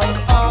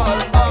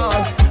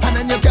 And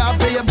then you can't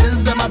pay your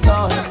bills them at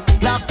all.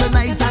 Laugh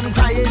tonight and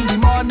cry in the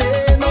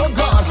morning. Oh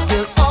gosh,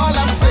 girl, all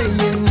I'm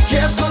saying,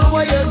 careful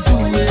what you're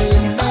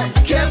doing.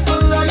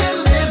 Careful how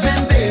you're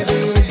living, baby.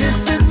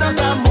 This is not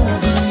a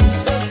movie.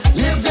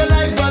 Live your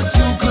life, but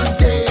you could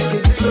take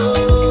it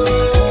slow.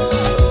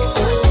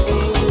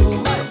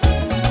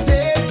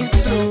 Take it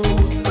slow.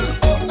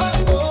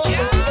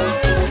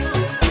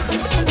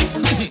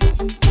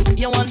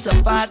 You want to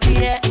party,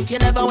 yeah? You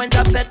never went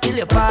up set till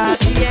you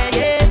party, yeah.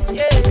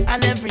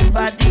 And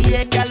everybody,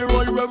 yeah, girl,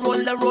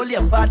 roll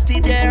your body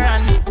there,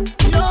 and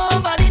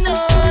nobody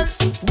knows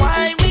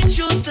why we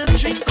choose to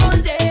drink all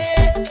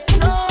day.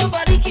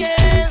 Nobody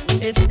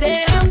cares if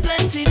they have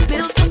plenty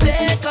bills to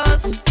pay,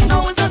 'cause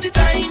now is not the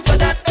time for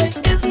that.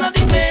 It's not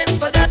the place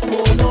for that.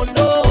 Oh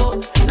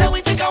no. Let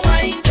me take a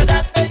wine to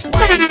that.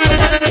 Wine to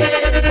that.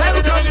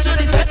 Welcome to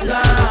the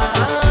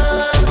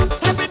Fetland.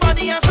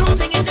 Everybody has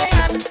something in their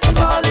hand.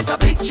 Call it a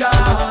big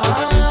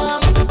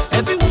jam.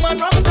 Every woman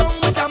run down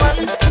with a man.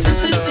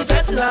 This is the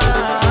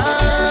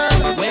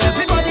Fetland, where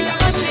everybody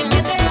has a drink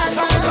in their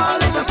hand.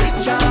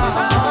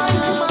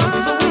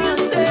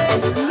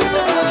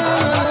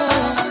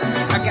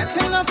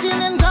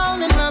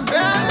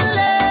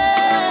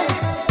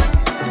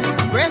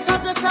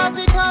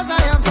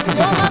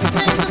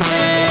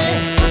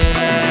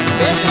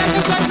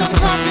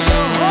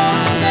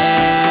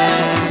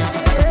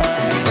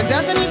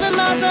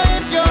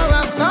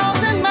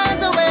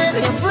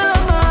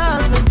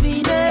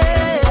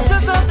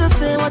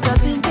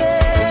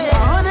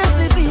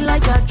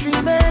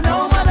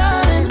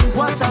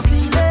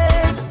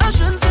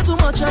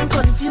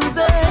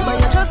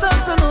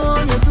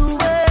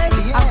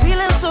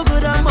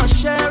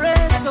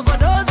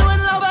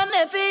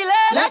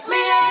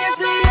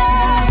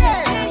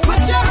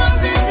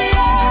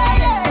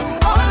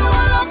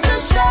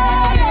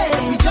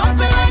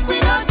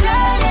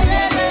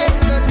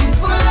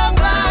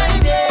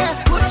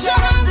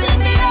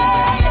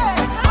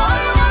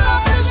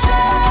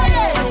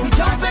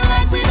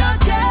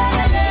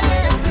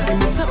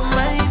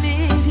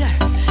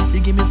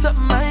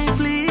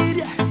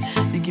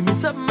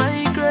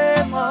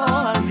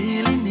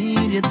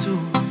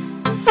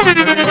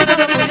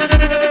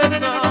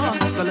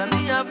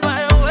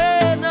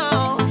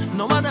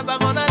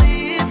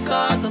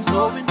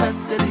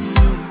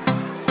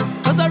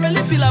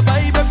 really feel a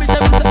vibe every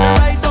time you set me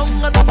right down.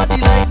 And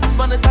nobody like this,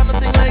 man, it ain't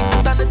nothing like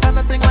this, and it ain't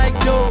nothing like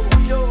you.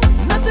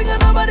 Nothing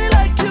and nobody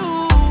like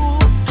you.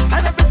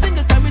 And every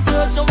single time we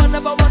touch, no one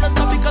ever wanna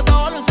stop because I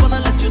always wanna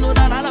let you know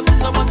that I love you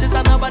so much, it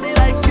ain't nobody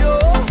like you.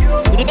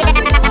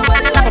 Nothing and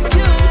nobody like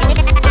you.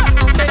 So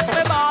make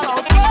me ball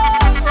out.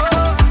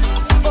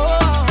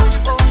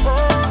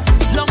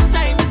 Long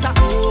time is a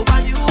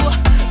overdue.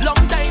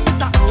 Long time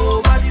is a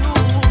overdue.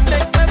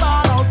 Make me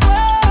ball out.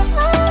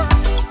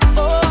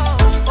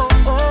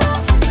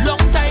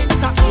 Long time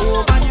is a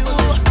overdue.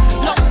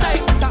 Long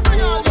time is a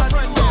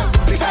overdue.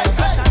 Because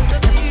passion to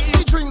me.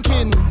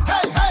 Drinking,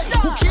 hey, hey,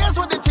 who cares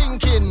what they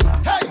thinking?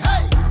 Hey,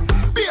 hey,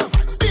 beer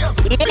vibes, beer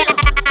vibes, beer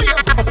vibes, beer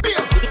vibes,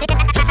 beer vibes.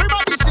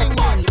 Everybody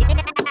singing.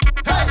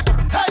 Hey,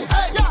 hey,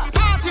 hey, yeah.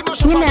 Party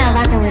mash up You now again.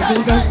 rocking with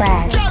DJ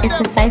Fresh. It's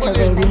the Cypher,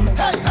 baby.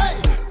 Hey, hey,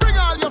 bring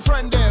all your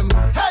friend them.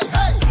 Hey,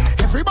 hey,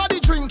 everybody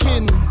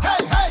drinking.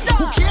 Hey, hey,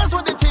 who cares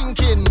what they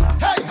thinking?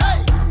 Hey,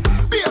 hey,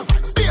 beer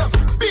vibes, beer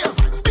vibes, beer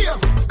vibes, beer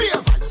vibes,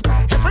 beer vibes.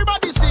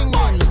 Everybody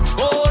singing.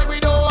 Oh, we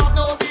don't have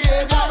no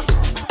behavior.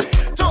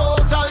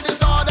 Total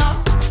disorder.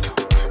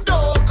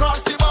 Don't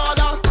cross the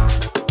border.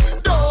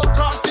 Don't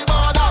cross the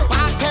border.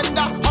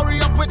 Bartender, hurry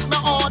up with my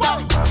order.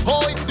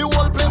 Oh, the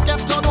whole place get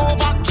turned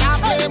over.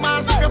 Can't play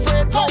mass if you're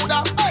afraid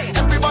powder.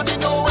 Everybody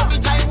know every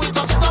time we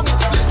touch down it's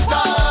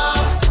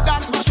splinters.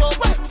 Dance my show.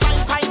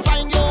 Fine, fine,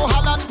 fine, yo,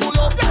 Holland pull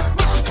up.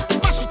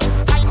 Mash it,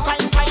 fine,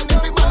 fine, fine.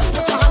 Every man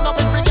put your hand up,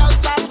 every girl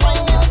start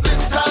whining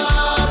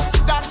splinters.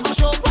 Dance my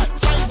show.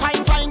 Fine,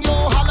 fine, fine, yo,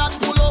 Holland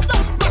pull up.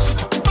 Mash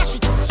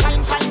it,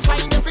 fine, fine,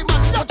 fine. Every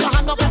man put your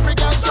hand up, every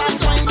girl start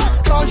whining.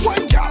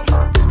 One girl,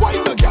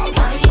 wine the girl,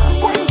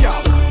 one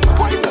girl,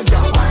 wine the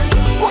girl,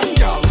 one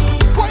girl,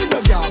 wine the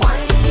girl,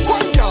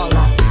 one girl,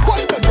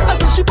 wine the girl. I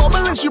see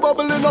she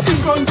bubbling up in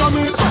front of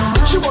me.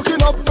 She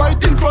walking up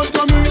right in front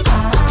of me,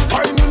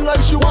 whining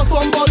like she wants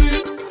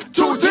somebody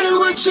to deal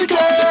with. She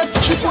case,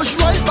 she push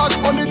right back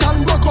on it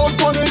and broke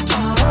out on it.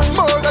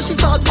 Murder, she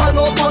start pile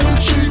up on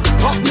it. She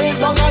up me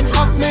down and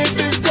up me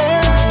busy.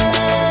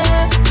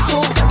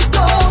 So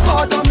don't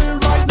bother me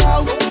right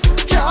now.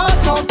 Can't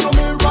talk to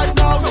me right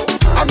now.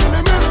 I'm in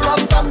the middle of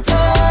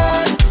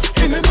something.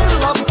 In the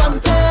middle of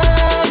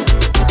something.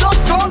 Don't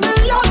call me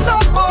on the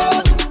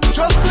phone.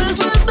 Just please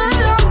leave me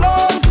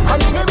alone.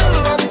 I'm in the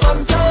middle of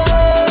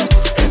something.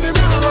 In the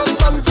middle of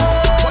something.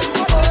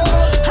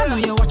 I know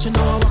you're watching,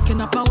 now I'm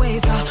walking up my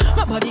ways.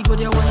 My body good,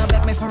 you wanna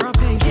bet me for a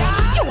pace.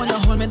 You wanna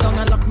hold me down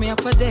and lock me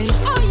up for days.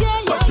 Oh yeah,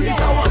 yeah, But please,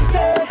 yeah. I want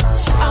it.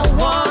 I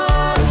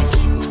want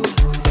you,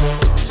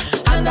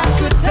 and I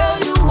could tell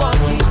you want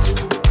me to.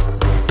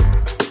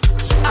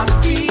 I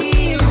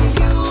feel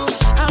you,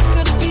 I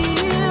could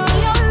feel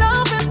your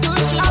love and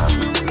push you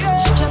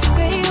through. Just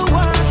say you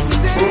want me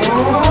to.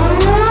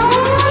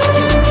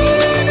 You need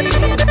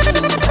to.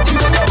 You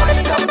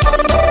wind up on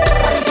me,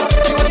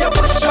 you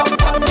push up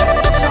on me,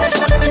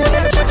 you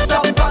twist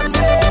up on me.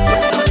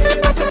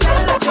 I could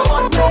tell that you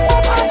want me.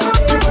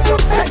 You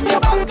bend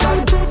your back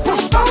and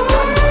push back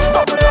and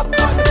bubble up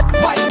and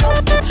wind up.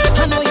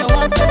 I know you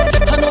want it,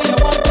 I know you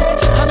want it,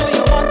 I know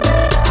you want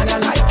it. And I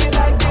like it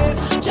like this,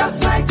 just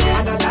like this.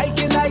 And I like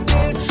it like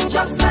this,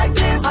 just like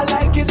this. I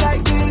like it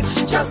like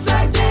this, just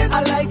like this.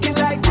 I like it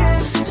like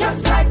this,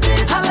 just like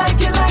this. I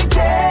like it like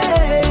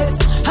this,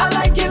 I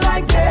like it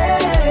like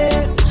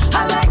this.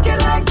 I like it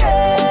like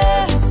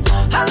this,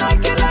 I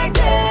like it like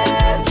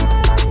this.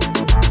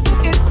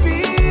 It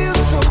feels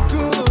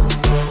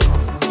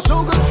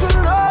so good to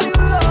know you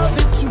love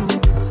it too.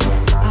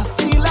 I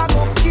feel I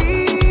gon'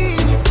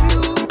 keep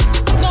you.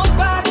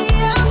 Nobody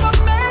ever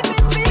made me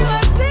feel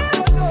like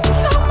this.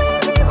 No,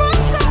 maybe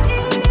but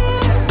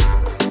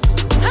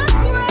I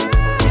swear.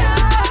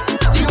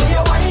 The way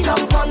you wind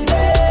up on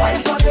me,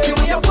 the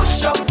way you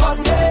push up on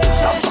me,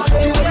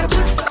 the way you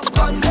twist up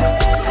on me,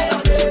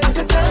 I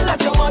can tell that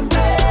you want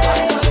me.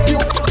 You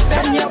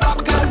bend your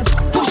back and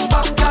push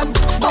back and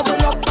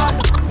bubble up and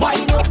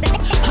wind up.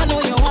 I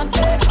know you want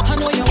it, I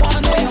know you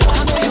want it,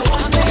 I know you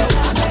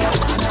want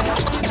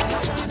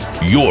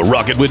it. You're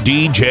rocking with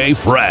DJ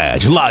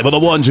Fresh, live on the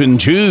ones and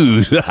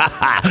twos.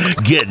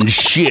 Getting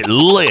shit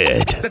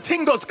lit. The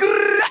thing goes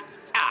grrrr,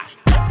 ah.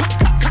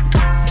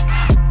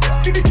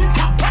 Skitty keep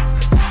pop pop,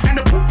 and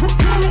the poop poop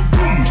boom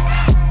boom.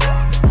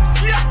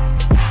 Skia,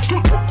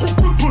 boom boom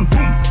boom boom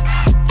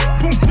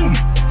boom boom.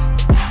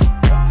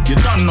 You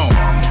don't know.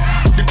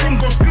 The thing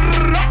goes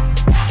grrrr,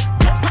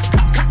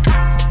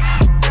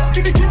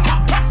 skitty keep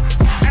pop pop,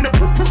 and the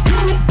poop poop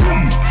boom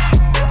boom.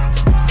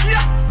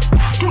 Skia,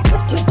 boom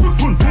boom boom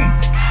boom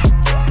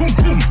boom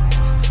boom.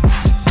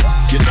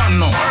 You don't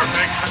know. I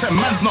said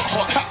man's not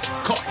hot.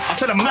 I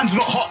said a man's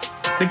not hot.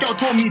 The girl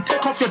told me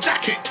take off your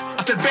jacket.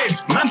 I said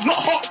babes, man's not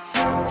hot.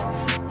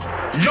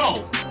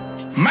 Yo,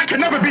 man can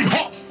never be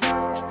hot.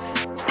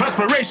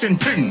 Perspiration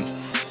thing.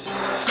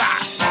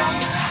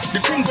 The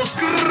thing goes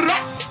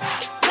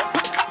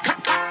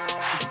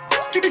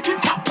skitty keep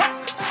pop pop,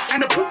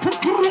 and the poop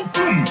poop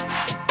boom.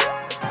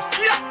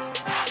 Skia,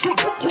 boom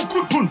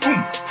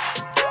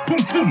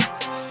boom boom.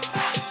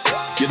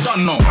 You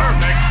don't know.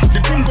 The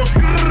thing goes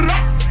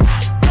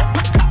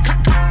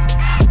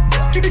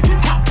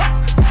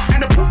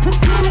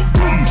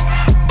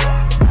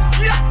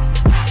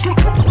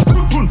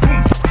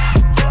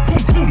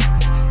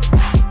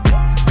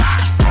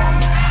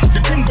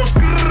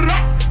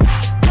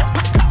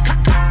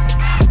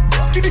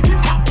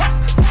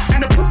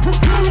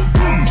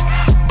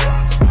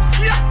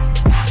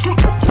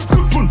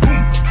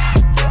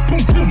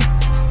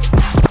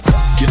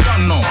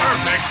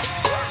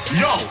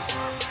Yo,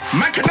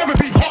 man can never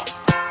be hot.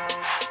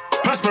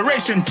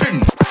 Perspiration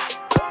thing.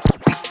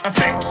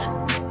 Effect.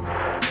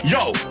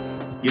 Yo,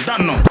 you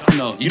done know.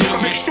 No, you look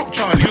a bit shook,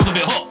 Charlie. You look a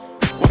bit hot.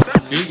 What's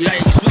that? You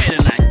sweating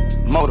tonight.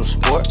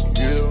 Motorsport,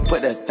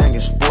 put that thing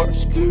in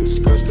sports.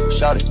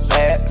 Shout it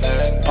bad,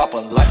 pop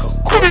it like a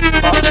cork.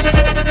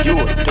 You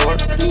a dork,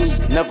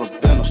 never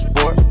been a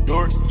sport.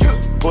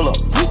 Pull up,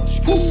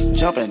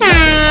 jumping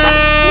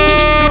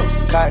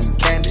cotton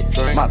candy.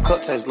 My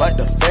cup tastes like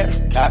the fair.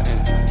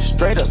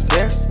 Straight up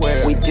there,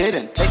 we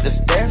didn't take the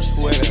stairs.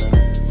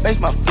 Face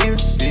my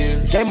fears,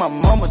 gave my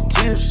mama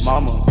tears.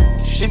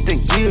 Shifting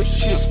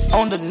gears,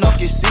 on the knuck,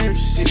 get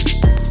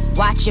serious.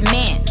 Watch your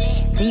man,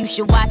 then you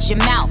should watch your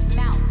mouth.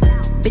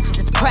 Bitches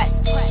is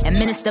pressed,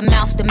 administer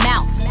mouth to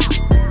mouth.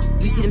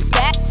 You see them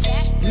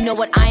stats? You know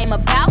what I am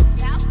about?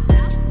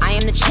 I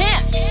am the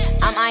champ,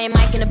 I'm Iron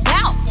Mike and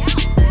about.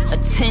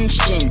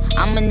 Attention,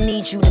 I'ma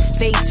need you to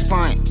face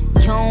front.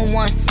 You don't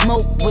want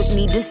smoke with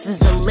me, this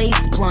is a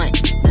lace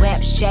blunt.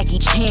 Raps Jackie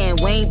Chan,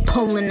 we ain't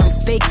pulling them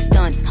fake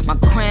stunts. My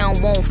crown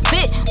won't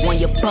fit on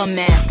your bum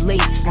ass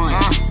lace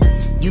fronts.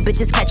 You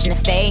bitches catching the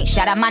fade,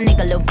 shout out my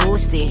nigga Lil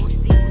Boosie.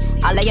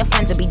 All of your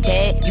friends will be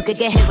dead, you could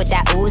get hit with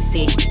that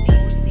Uzi.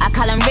 I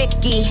call him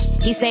Ricky,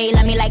 he say he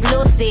love me like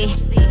Lucy.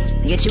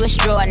 Get you a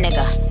straw,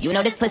 nigga, you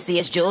know this pussy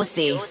is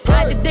juicy.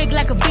 Ride the dick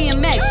like a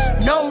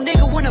BMX, no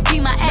nigga wanna be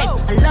my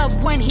ex. I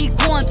love when he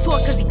go on tour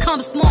cause he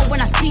comes small. When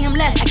I see him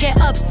less, I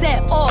get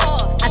upset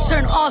off, I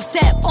turn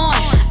offset on.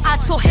 I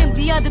told him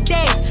the other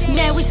day,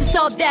 man, we should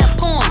sell that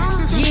porn.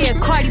 Yeah,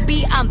 Cardi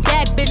B, I'm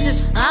back,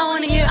 bitches. I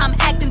don't wanna hear I'm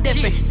acting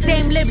different.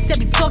 Same lips that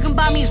be talking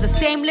about me is the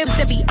same lips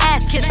that be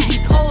ass kissing.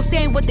 These hoes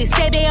saying what they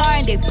say they are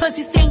and they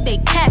pussies think they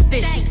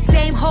catfishing.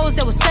 Same hoes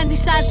that was sending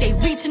shots, they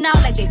reaching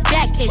out like they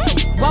back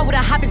itching. Why would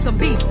I hop in some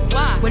beef?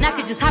 Why? When I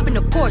could just hop in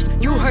the Porsche.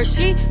 You heard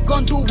she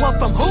gon' do what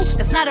from who?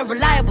 That's not a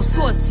reliable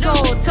source. So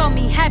tell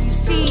me, have you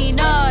seen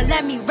her?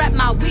 Let me wrap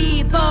my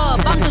weave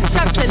up. I'm the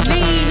truck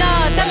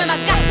Selena. Dame my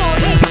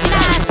gasolina.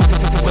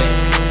 Wet,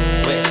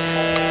 wet,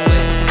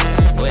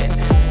 wet, wet,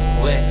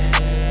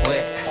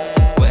 wet,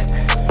 wet,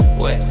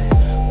 wet,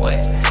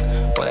 wet,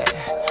 wet,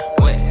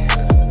 wet,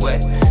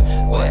 wet,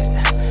 wet,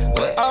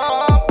 wet.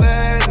 Oh,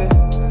 baby.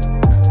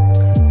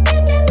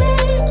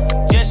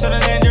 Just tryna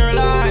change your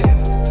life.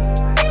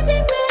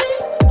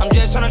 I'm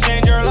just tryna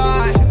change your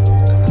life.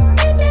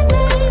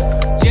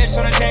 Just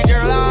tryna change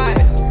your life.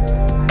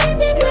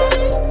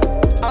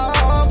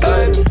 Oh,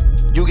 baby.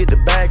 You get the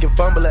bag and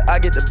fumble it, I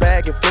get the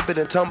bag and flip it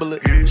and tumble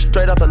it.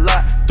 Straight off the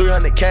lot,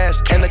 300 cash,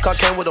 and the car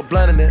came with a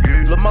blunt in it.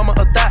 Lil' mama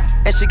a thot,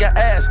 and she got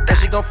ass, and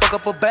she gon' fuck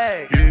up a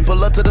bag.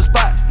 Pull up to the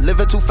spot,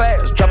 living too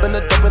fast, dropping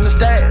the dope in the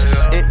stash.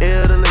 In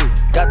Italy,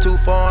 got 2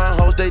 foreign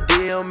hoes, they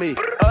DM me.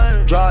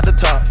 Draw at the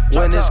top,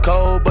 when it's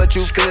cold, but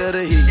you feel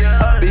the heat.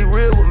 Be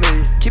real with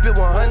me, keep it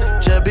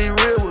 100, just be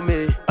real with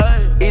me.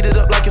 Eat it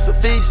up like it's a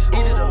feast,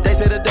 they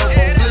say the dope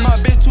won't flee. My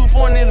bitch 2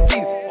 foreign in the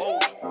visa,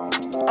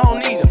 I don't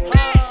need her.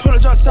 Pull a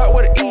drop top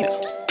with an eater,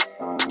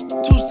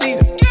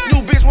 2-seater.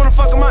 New bitch wanna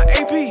fuck in my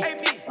AP,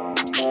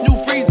 new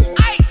freezer.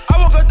 I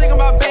woke up thinking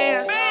about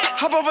bands,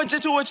 hop off a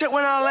jet to a check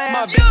when I land.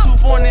 My bitch 2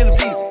 foreign in the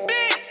visa,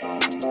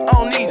 I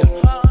don't need her.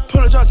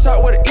 Pull a drop top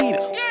with an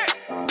eater,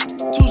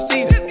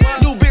 2-seater.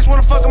 New bitch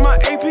wanna fuck in my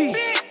AP,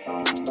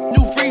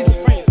 new freezer.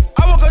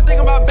 I woke up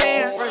thinking about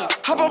bands,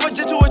 hop off a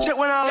jet to a check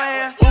when I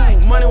land.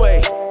 Ooh, money way,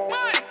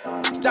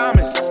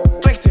 diamonds,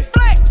 flexing.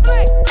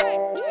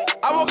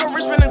 I woke up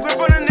rich with a grip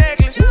on the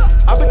necklace.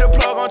 I put the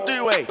plug on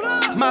 3-way.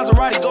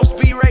 Maserati go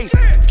speed race.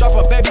 Drop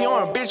a baby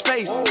on a bitch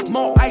face.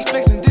 More ice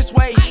flexing this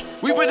way.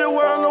 We put the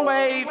world on the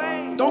wave.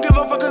 Don't give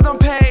a fuck cause I'm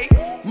paid.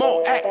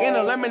 More act in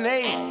a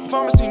lemonade.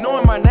 Pharmacy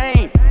knowing my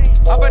name.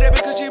 I bet that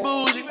bitch cause she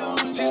bougie.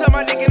 She suck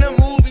my dick in the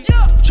movie.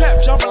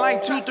 Trap jumping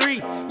like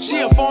 2-3.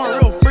 She a foreign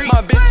real free.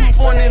 My bitch 2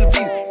 foreign in the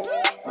visa.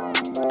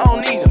 I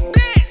don't need her.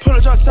 Pull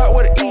a drop top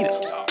with an eater.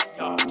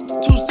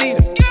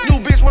 2-seater. New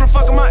bitch wanna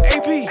fuck in my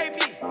AP.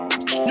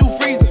 New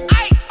freezer.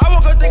 I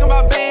woke up thinking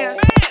about bands.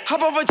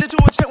 Hop off a jet to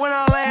a check when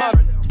I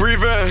land.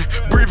 Breathe in,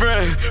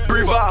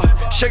 breathe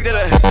out. Shake that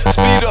ass,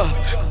 speed up,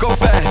 go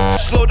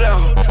fast, slow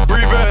down.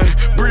 Breathe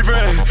in, breathe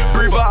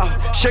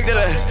out. Shake that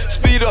ass,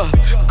 speed up,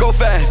 go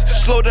fast,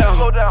 slow down.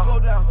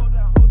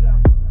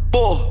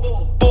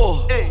 Bull,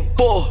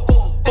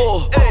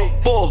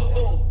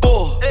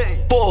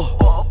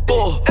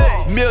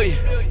 million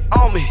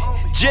on me,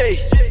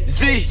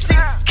 Jay-Z.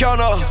 Count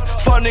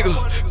off, fun nigga,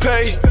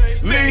 pay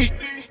me.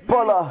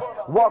 Pull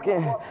up, walk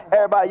in,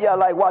 everybody yell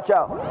like watch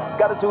out.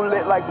 Got it too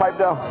lit like pipe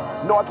down.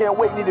 No, I can't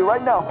wait, need it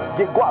right now.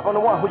 Get guap on the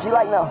one, who she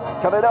like now.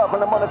 Count it up from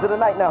the morning to the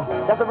night now.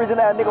 That's the reason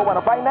that a nigga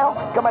wanna fight now.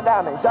 Come on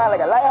down and shine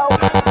like a lighthouse.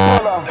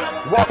 Pull up,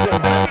 walk in,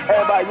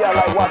 everybody yell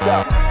like watch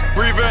out.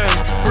 Breathe in,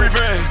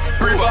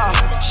 breathe out.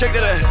 Shake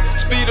that ass,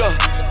 speed up,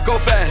 go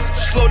fast,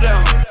 slow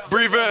down.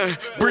 Breathe in,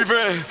 breathe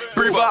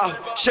out.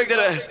 Shake that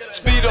ass,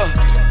 speed up,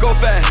 go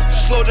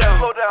fast, slow down.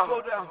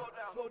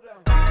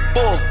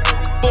 Bull,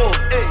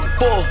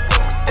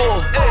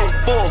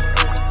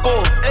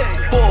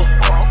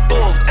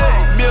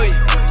 million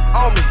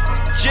on me,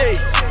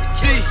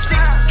 Jay-Z.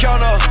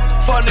 Count up,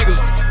 fun nigga,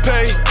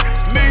 pay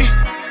me.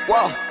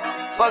 Whoa.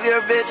 Fuck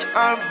your bitch,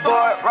 I'm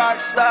bored.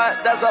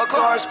 Rockstar, that's a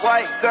course.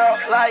 White girl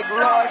like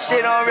Lord.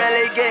 She don't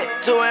really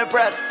get too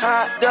impressed.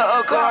 Honda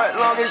Accord,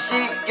 long as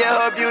she get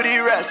her beauty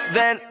rest.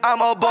 Then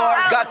I'm aboard.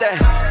 Got that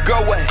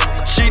girl wet,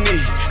 she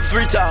need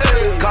 3 times.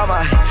 Call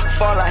my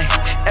phone like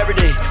every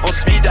day on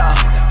speed dial.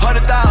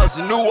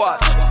 100,000 new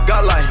watch,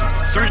 got like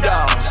 $3.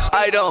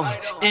 I don't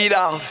eat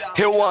out,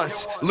 hit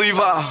once, leave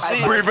out.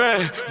 Breathe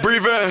in,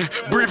 breathe in,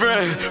 breathe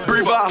in,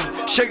 breathe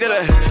out. Shake that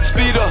ass,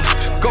 speed up,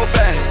 go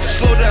fast,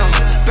 slow down,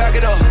 back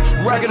it up,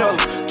 rack it up,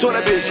 told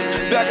that bitch,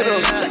 back it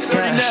up.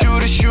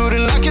 Shoot it, shoot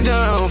it, knock it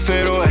down,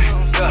 fade away.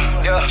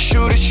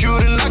 Shoot it,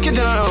 shoot it, knock it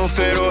down,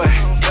 fade away.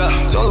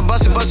 It's all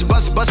about it, bust it,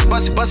 bust it, bust it,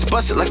 bust it, bust it,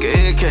 bust it like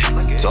an AK.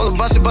 It's all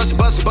about it, bust it,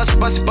 bust it, bust it,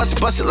 bust it, bust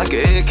it, bust it like an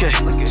AK.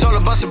 It's all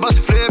about it, bust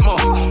it, flip more.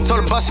 It's all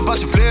about it,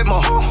 bust it, flip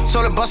more. It's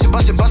all about it,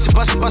 bust it, bust it,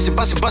 bust it, bust it,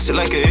 bust it, bust it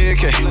like an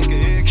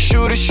AK.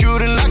 Shoot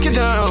it, knock it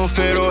down,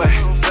 fade away.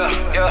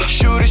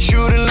 Shoot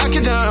it, knock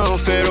it down,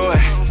 fade away.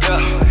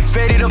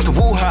 Faded off the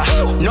woo-ha,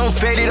 no I'm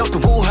faded off the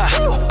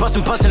woo-ha.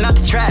 Bustin' out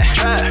the trap,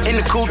 in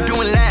the coupe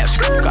doing laps.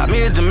 Got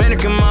me a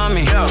Dominican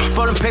mommy,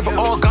 folding paper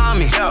all got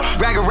me.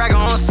 Ragga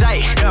on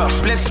sight,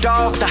 split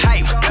star off the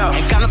hype.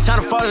 Ain't got no time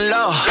to fall in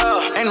love,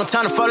 ain't no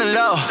time to fall in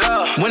love.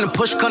 When the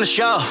push come to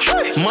shove,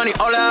 money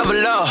all I ever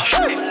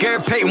love. Gary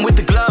Payton with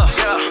the glove,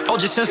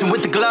 O.J. Simpson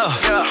with the glove.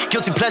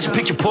 Guilty pleasure,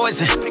 pick your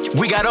poison,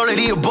 we got all of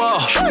the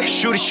above.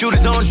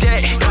 Shooters on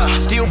deck,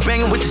 still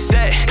banging with the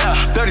set.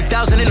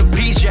 30,000 in a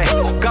PJ,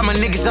 got my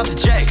niggas out the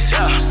jacks.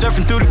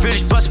 Surfing through the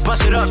village,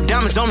 bust it up.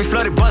 Diamonds on me,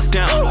 flooded, bust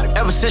down.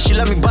 Ever since she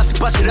let me bust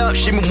it up,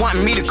 she been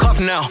wanting me to cough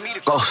now.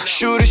 Go.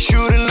 Shoot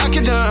it, knock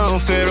it down,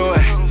 fade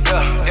away.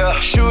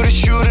 Shoot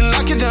it,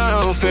 knock it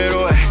down, fade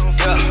away.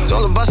 It's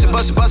all about it,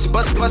 bust it, bust it,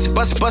 bust it, bust it,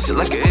 bust it, bust it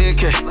like an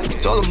AK.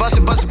 It's all about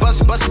it, bust it,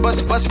 bust it, bust it, bust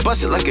it, bust it,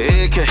 bust it like an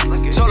AK.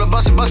 It's all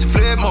about it, bust it,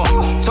 flip more.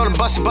 It's all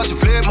about it, bust it,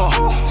 flip more.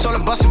 It's all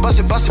about it, bust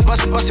it, bust it,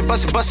 bust it, bust it,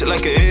 bust it, bust it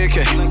like an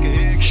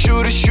AK.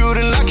 Shoot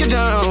it, knock it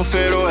down,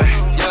 fade away.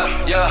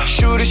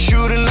 Shoot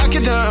it, knock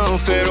it down,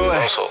 fade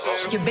away.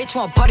 Your bitch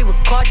want party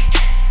with Cardi.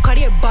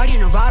 Cartier body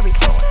in a Rari.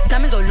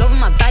 Diamonds all over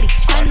my body,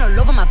 shining all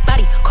over my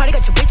body. Cardi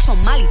got your bitch on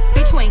Molly.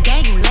 Bitch, you ain't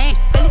gang, you lame.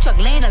 Belly truck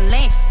laying a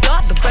lane. Blow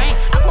up the brain.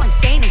 I go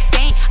insane.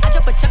 I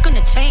drop a check on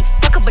the chain.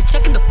 Fuck up a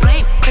check in the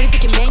flame. Cardi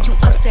take your man, you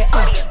upset.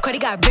 Cardi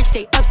got rich,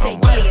 they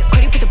upset. Yeah.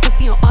 Cardi put the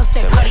pussy on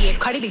offset.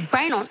 Cardi big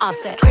brain on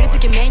offset. Cardi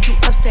take your man, you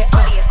upset.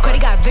 Cardi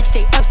got rich,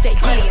 they upset.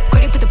 Yeah.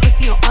 Cardi put the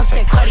pussy on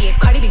offset.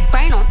 Cardi big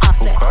brain on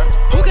offset.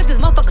 Who got this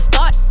motherfucker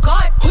started?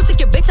 Who took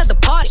your bitch at the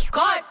party?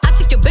 I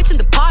took your bitch in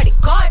the party.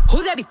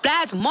 Who that be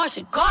flags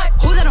Martian?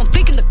 Who that don't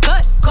blink in the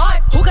cut?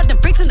 Who got them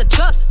bricks in the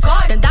truck?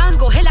 Then diamonds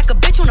go hit like a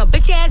bitch on a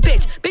bitch ass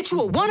bitch. Bitch, you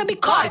a wanna be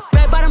caught.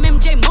 Red bottom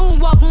MJ,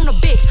 moonwalk on a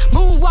bitch.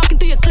 Moonwalking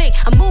through your clique.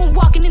 I'm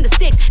moonwalking in the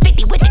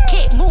 650 with the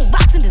kid.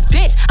 Moonbox in this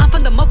bitch. I'm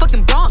from the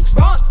motherfucking Bronx.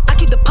 I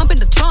keep the pump in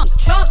the trunk.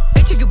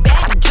 Bitch, if you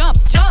bad, you jump.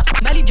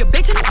 Might leave your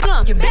bitch in the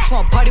slum. Your bitch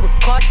want party with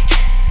Cardi.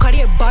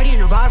 Cartier body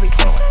in a Rari.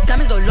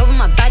 Diamonds all over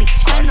my body,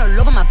 shining all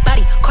over my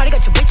body. Cardi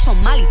got your bitch on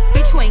Molly.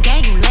 Bitch, you ain't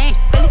gang, you lame.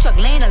 Belly truck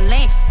laying a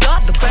lane. Blow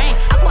up the brain.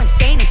 I go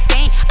insane.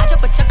 I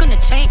drop a check on the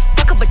chain.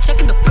 Fuck up a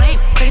check in the flame.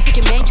 Cardi take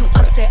your man, you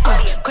upset.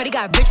 Cardi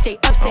got rich, they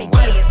upset.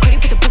 Yeah. Cardi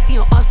put the pussy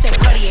on offset.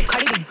 Cardi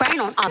big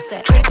brain on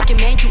offset. Cardi take your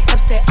man, you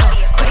upset.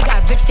 Cardi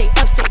got rich, they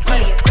upset.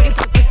 Yeah. Cardi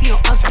put the pussy on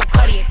offset.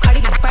 Cardi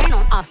big brain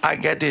on offset. I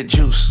got that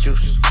juice.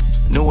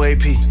 New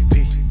AP.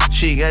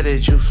 She got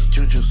that juice.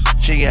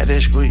 She got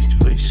that squeeze.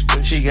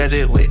 She got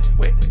that wet.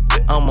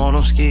 I'm on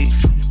them skis.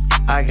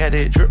 I got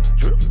that drip.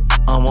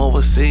 I'm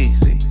overseas.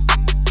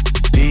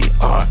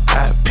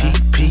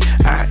 PRIPPING.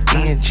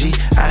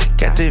 I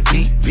got that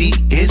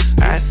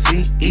VVSICE.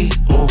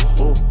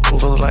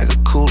 Feel like a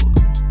cooler.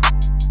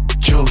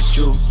 Juice.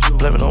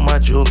 Blame it on my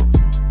jeweler.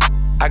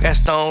 I got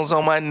stones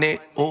on my neck,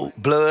 ooh,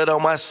 blood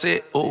on my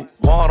set, ooh,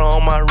 water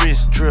on my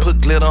wrist, drip,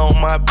 put glitter on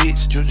my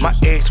bitch. My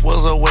ex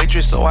was a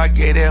waitress, so I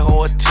gave that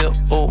hoe a tip.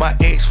 Ooh, my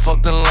ex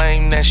fucked a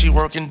lame, now she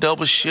working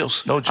double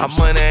shifts. No juice. Our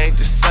money ain't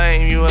the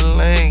same, you a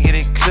lame, get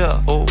it clear.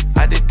 Ooh,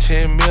 I did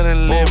 10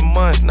 million, 11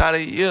 months, not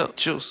a year.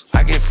 Juice.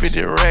 I get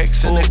 50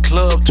 racks in the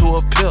club to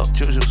a pill.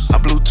 Juice. I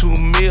blew 2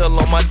 mil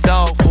on my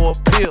dog for a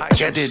pill. I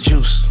got that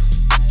juice.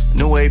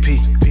 New AP.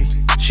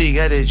 She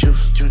got that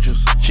juice.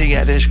 She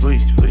got that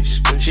squeeze.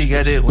 She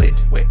got that wet.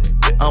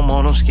 I'm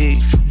on them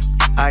skis.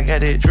 I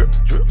got that drip.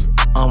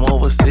 I'm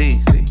overseas.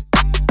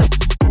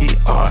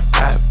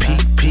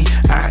 PRIPPING.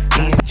 I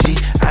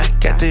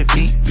got that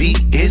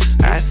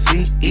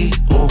VVSICE.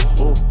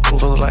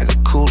 Feel like a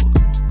cooler.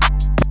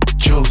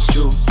 Juice.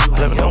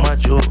 Blame it on my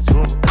jewels.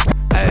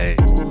 Hey.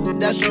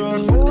 That's true.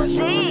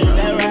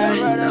 That right.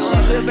 She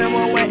sippin'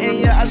 one wet and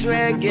yeah, I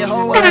swear it get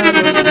whole wetter.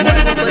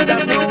 But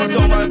that's news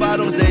on my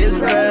bottoms, they is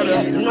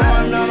redder. No,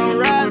 I'm not a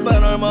rat,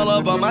 but I'm all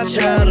about on my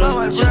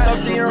cheddar. Just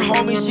talked to your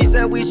homie, she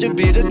said we should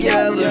be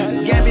together.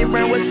 Gave me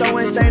brand with so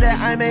and say that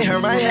I made her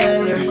my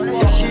header.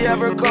 If she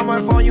ever call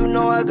my phone, you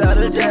know I got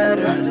a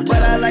deader.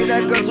 But I like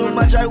that girl too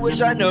much, I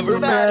wish I never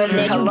met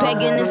her. Now you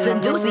begging is a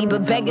doozy,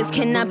 but beggars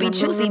cannot be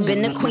choosy.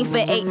 Been a queen for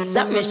 8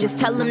 summers, just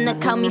tell them to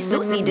call me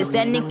Susie. This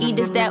that Nicki,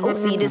 this that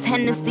Uzi, this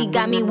Hennessy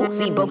got me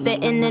woozy. Broke the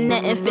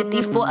internet in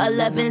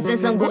 5411s and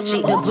some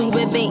Gucci. The blue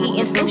ribbon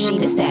eating sushi,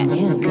 this that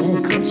real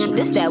good coochie.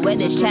 This that where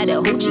this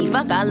Chattahoochee.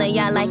 Fuck all of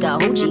y'all like a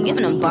hoochie.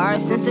 Giving them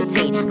bars since a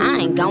teen. I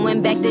ain't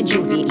going back to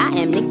juvie. I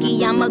am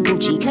Nicki, I'm a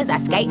Gucci. Cause I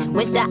skate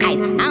with the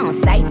ice. I don't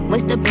sight,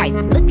 what's the price?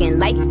 Looking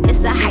like it's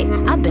a heist.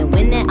 I've been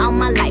winning all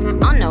my life.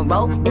 On the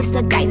road, it's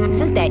a dice.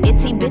 Since that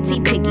itty bitty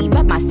picky.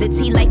 Rep my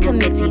city like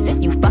committees.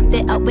 If you fucked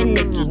it up with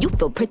Nicki, you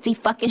feel pretty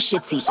fucking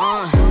shitty.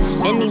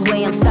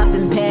 Anyway, I'm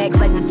stopping bags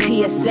like the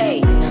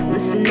TSA.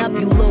 Listen up,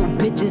 you little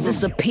bitches,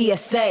 it's a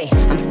PSA.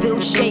 I'm still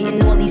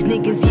shading all these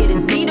niggas, yeah,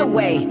 the deed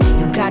away.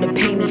 You gotta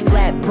pay me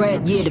flat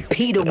bread, yeah, the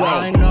Pete away.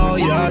 I know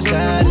you're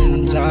sad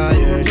and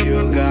tired,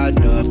 you got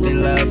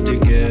nothing left to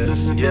give.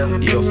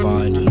 You'll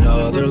find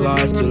another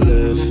life to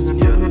live.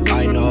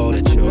 I know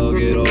that you'll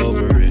get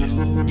over it.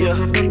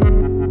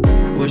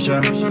 Wish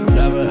I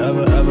never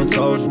ever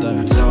told you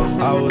things.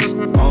 I was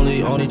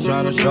only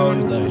trying to show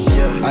you things.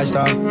 I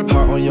stopped,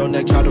 heart on your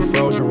neck, tried to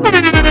froze your ring. I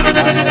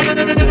had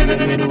to get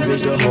me new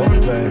bitch to hold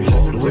it back.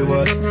 We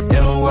was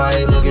in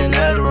Hawaii looking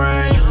at the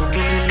rain.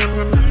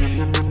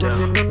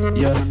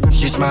 Yeah,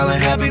 she's smiling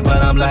happy,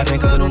 but I'm laughing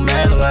cause no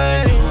man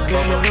lane.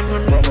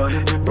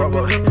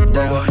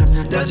 Damn,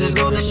 that just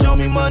go to show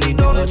me money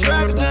don't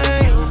attract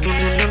things.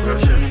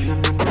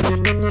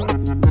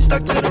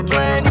 Stuck to the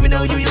plan, even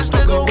though you used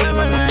to go with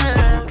my man.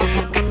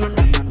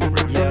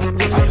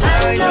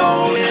 I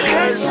know it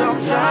hurts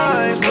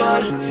sometimes,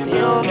 but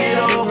you'll get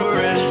over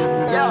it.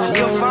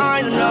 You'll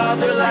find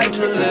another life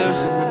to live.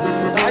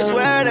 I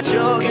swear that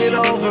you'll get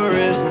over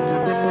it.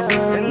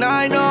 And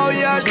I know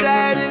you're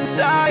sad and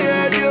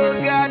tired, you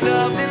got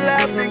nothing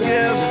left to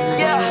give.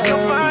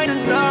 You'll find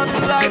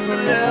another life to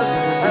live.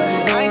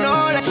 I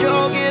know that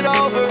you'll get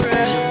over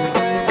it.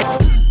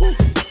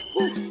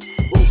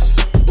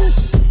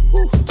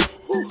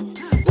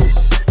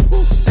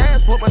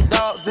 Dance with my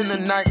dogs in the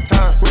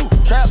nighttime.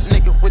 Trap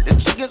nigga with the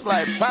chickens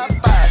like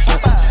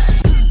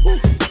Popeyes.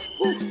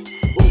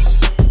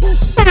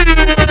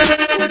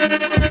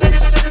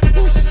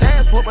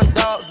 Dance with my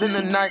dogs in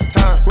the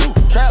nighttime.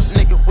 Trap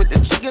nigga with the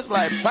chickens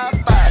like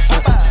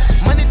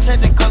Popeyes. Money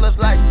changing colors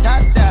like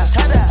tie-dye.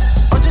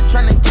 I'm just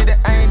tryna get it,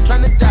 I ain't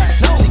tryna die.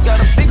 She got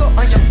a big ol'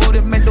 on your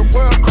booty, make the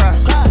world cry.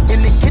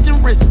 In the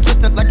kitchen, wrist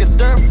twisted like it's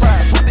stir fry.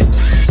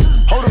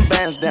 Hold them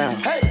bands down,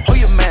 hold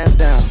your mans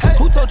down.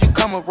 Who told you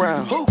come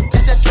around?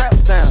 It's that trap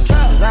sound.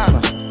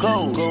 Designer,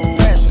 gold,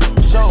 fashion,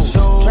 shows,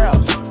 trap,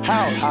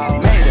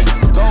 house, made it,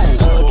 gold.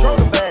 Control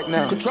the bag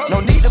now, no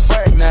need to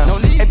brag now.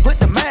 Hey, put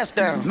the mask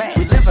down,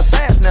 we living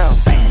fast now.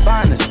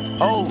 Finest,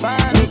 old,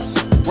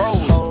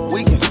 rose,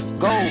 we can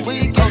go,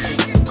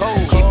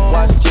 cold. Keep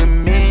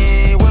watching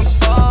me when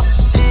bucks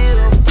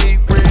still keep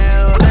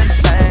real and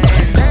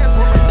fast. Dance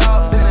with my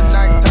dogs in the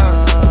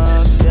nighttime.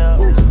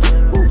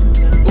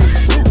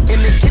 In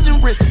the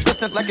kitchen, wrist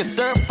twisted like it's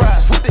stir fry.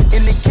 Whip it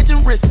in the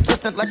kitchen, wrist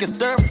twisted like it's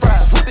stir fry.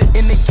 Whip it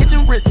in the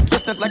kitchen, wrist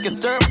twisted like it's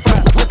stir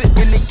fry. Whip it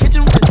in the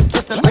kitchen, wrist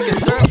twisted like it's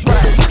stir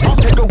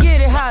fry.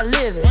 Get it how I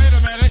live it.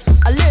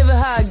 I live it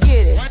how I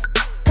get it.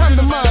 Come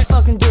to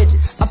motherfucking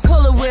digits. I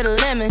pull it with a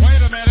lemon.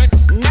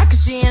 Not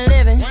cause she ain't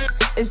living.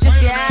 It's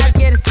just your eyes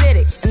get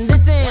acidic. And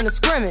this ain't a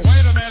scrimmage.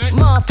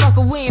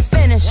 Motherfucker, we ain't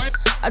finished.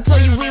 I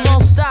told you we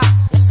won't stop.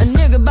 A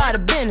nigga by the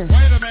business.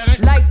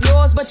 Like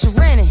yours, but you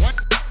rent it.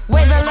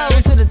 Wave hello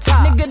to the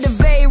top. Nigga, the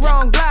very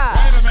wrong glide.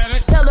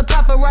 Tell the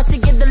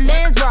paparazzi get the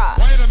lens right.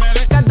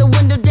 Got the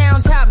window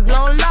down, top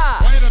blown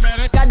live.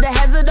 Got the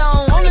hazard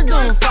on the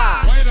doom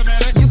fire.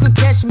 You could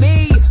catch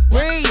me,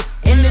 breathe,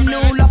 in the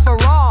new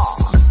LaFerrari.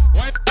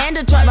 And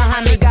the truck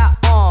behind me got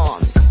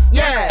arms.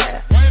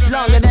 Yeah,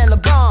 longer than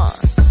LeBron.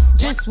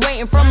 Just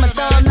waiting from my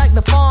thumb like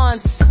the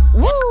fawns.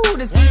 Woo,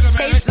 this beat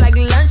tastes like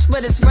lunch,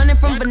 but it's running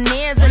from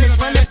veneers and it's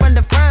running from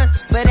the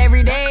fronts. But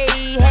every day,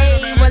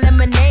 hey, well,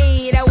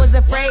 lemonade, I was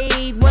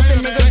afraid. Once a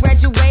nigga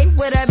graduate,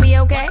 would I be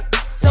okay?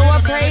 So I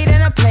prayed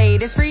and I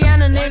played. It's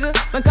Rihanna, nigga.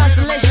 My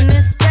constellation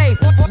is space.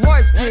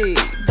 Warp speed,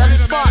 that the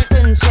spark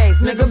couldn't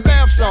chase. Nigga,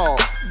 bath song,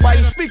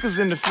 biting speakers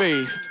in the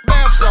face.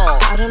 Bath song,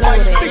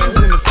 biting speakers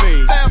in the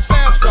face. Bath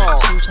song,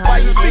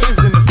 biting speakers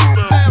in the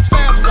face.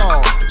 Bath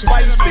song,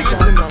 biting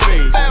speakers in the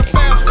face.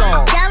 Bath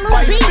song,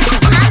 biting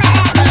speakers in the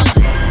face.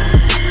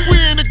 We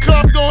in the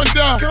club going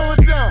down.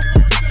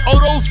 Oh,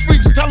 those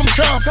freaks, tell them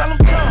come.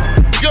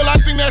 Girl, I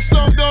sing that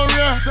song, don't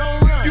run.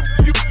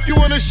 You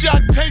want a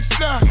shot, take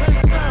some.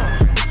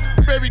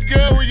 Baby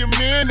girl, where your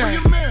man at?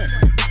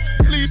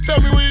 Please tell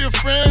me where your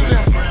friends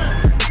at.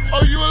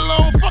 Oh, you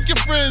alone? Fuck your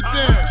friends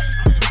then.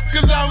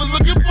 Cause I was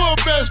looking for a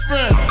best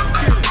friend.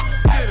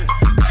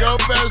 Go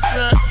best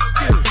friend.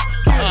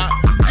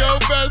 Go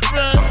best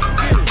friend.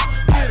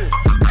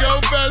 Go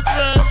best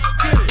friend.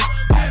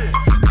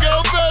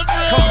 Go best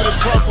friend. Come to the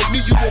club with me,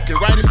 you walking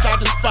right inside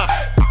the spot.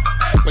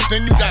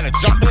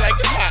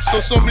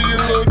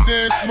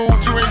 and smooth.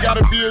 You ain't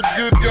gotta be a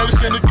good girl,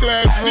 it's in the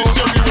classroom. Just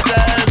show me what the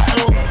ass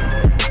do.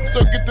 So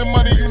get the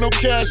money, you know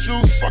cash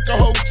rules. Fuck a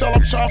hotel,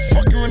 I'm tryna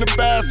fuck you in the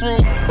bathroom.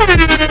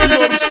 You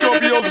know them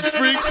Scorpios is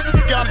freaks.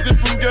 Got a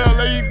different girl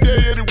every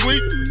day of the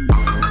week.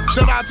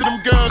 Shout out to them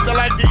girls that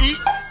like to eat.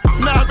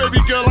 Nah, baby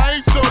girl, I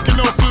ain't talking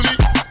no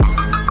Philippe.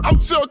 I'm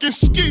talking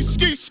ski,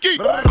 ski, ski.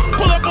 Pull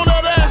up on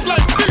that ass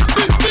like beep,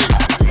 beep, beep.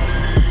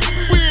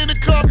 We in the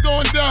club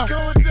going down.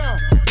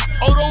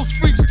 Oh, those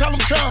freaks, tell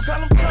them come.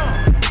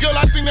 Girl,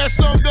 I sing that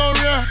song, don't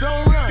run.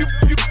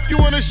 You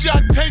want a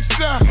shot, take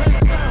some.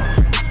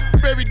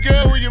 Baby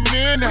girl, where your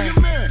man at?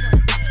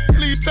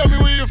 Please tell me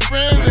where your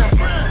friends at.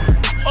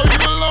 Oh, you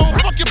alone?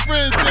 Fuck your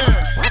friends then.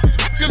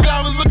 Cause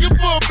I was looking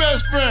for a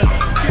best friend.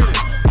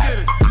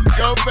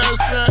 Go best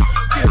friend.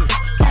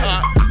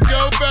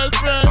 Go best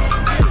friend.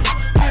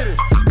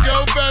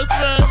 Go best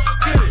friend.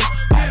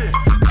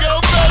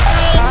 Go best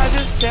friend. I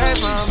just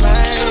text my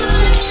man.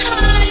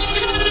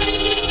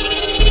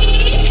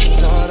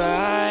 Told her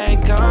I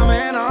ain't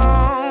coming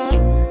home.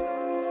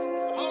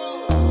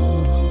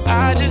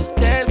 I just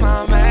text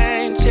my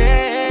man,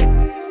 check.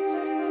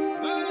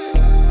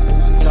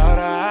 Told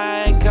her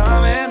I ain't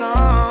coming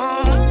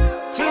home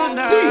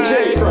tonight.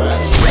 DJ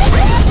Fresh.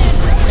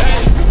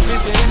 Hey,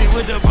 busy Henny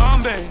with the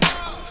Bombay.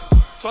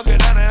 Fuck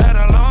it, I done had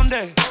a long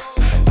day.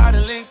 I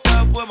done linked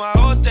up with my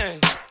old thing.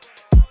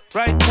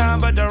 Right time,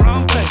 but the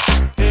wrong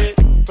place. Yeah.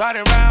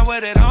 Riding around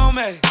with it on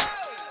me.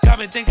 Got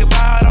me thinking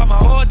about all my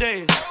old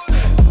days.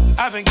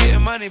 I've been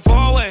getting money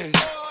 4 ways.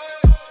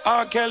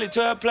 R. Kelly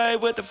 12 play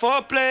with the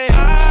foreplay.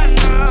 I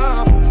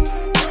know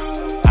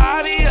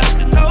I be up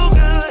to no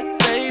good,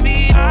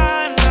 baby.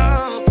 I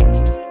know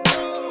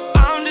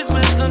I'm just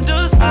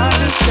misunderstood. I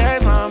just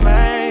text my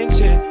main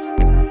chick.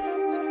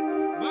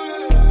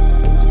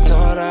 I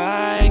told her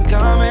I ain't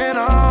coming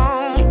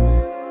home.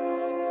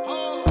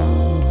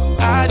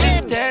 I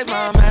just text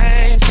my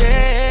main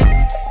chick.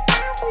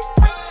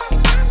 I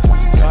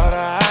told her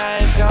I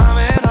ain't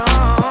coming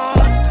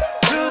home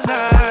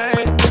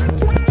tonight.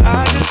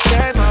 I just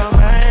text my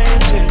main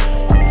chick.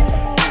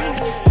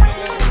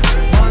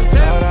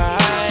 Told her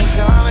I ain't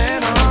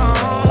coming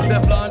home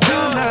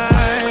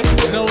tonight.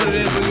 You know what it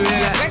is, we do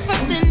that.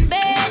 Breakfast in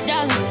bed,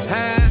 darling.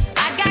 I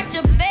got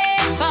your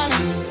bed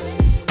falling.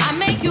 I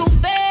make you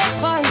bed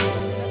for you.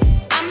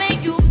 I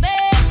make you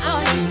bed for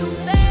you.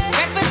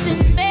 Breakfast in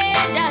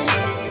bed, darling.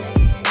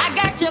 I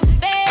got your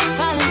bed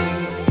falling.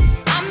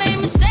 I made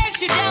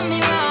mistakes, you done me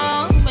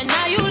wrong, but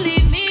now you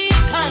leave me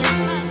calling.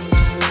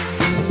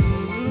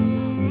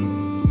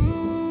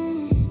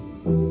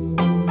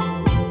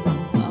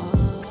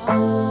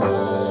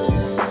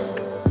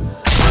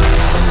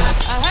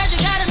 I heard you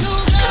got a new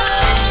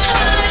girl,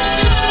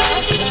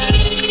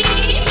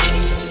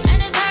 and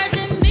it's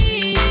hurting me.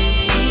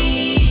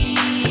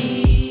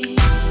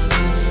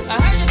 I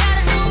heard you got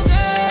a new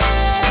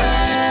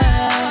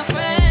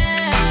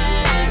girlfriend,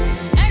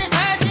 and it's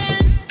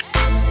hurting.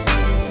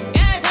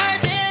 Yeah, it's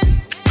hurting.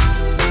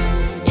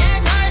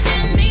 Yeah, it's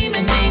hurting me,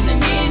 me.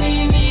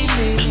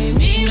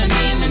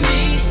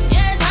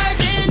 Yeah, it's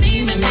hurting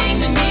me,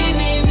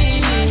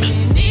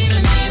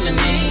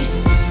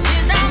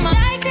 Since I'm a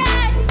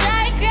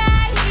I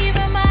cry,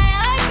 even my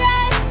heart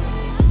cry.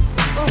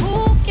 But who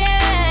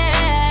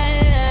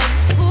cares?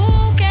 Who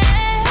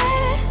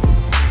cares?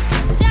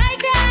 I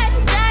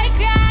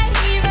cry,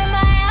 even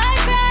my heart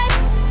cry.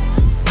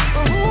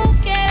 But who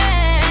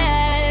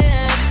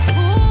cares?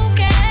 Who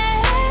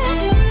cares?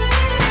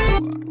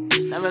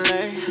 It's never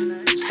late,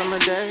 summer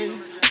days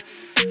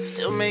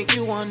still make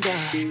you wonder.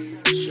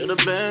 Should've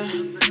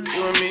been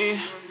you and me,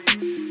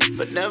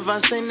 but never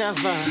say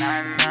never.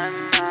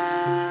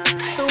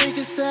 So we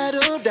can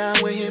settle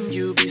down with him,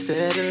 you be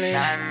settling.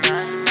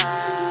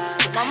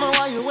 So mama,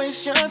 why you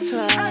waste your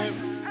time?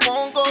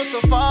 Won't go so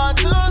far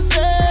to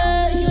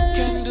say you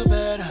can do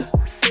better.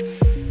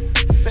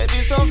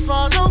 Baby, so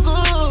far no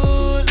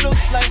good,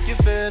 looks like you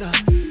fed up.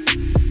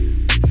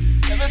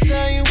 Never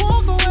tell you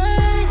walk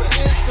away, but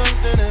it's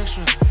something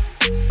extra.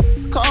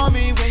 Call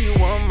me when you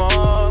want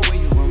more, when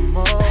you want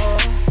more.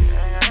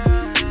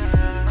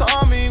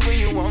 Call me when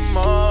you want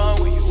more,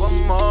 when you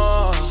want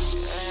more.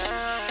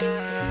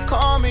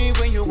 Call me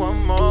when you want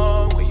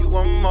more, when you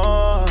want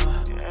more.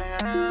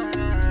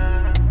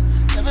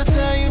 Never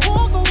tell you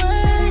walk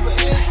away,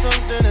 but it's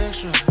something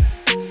extra.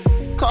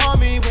 Call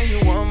me when you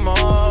want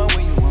more,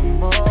 when you want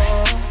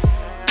more.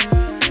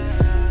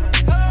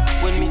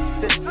 When me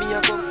set me a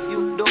come,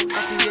 you don't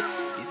have to wait.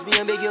 This me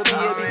a beg your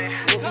baby,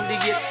 open the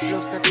gate.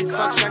 Love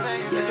satisfaction,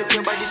 you set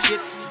your body shit.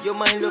 Your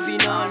mind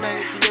loving all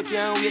night till you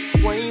can't wait.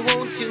 Why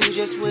won't you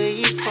just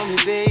wait for me,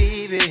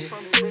 baby?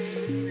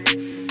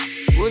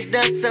 Put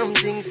that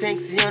something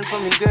sexy on for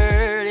me,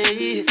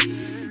 girlie.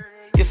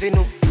 If you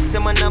know, say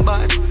man a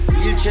boss,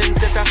 real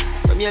trendsetter.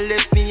 From your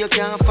left me, you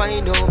can't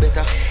find no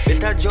better.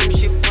 Better jump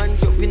ship and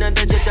jump in a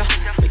jetta.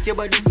 Make your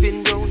body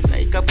spin round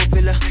like a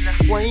propeller.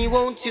 Why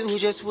won't you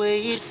just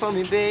wait for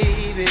me,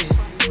 baby?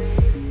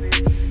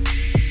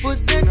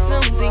 Put that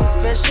something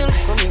special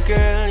for me,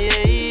 girl,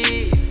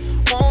 yeah.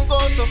 Won't go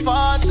so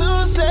far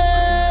to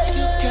say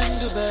you can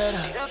do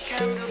better.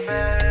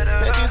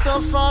 Baby, so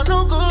far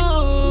no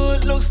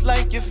good. Looks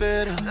like you're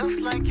fed up.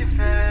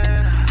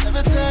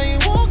 Never tell you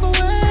walk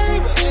away,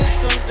 but it's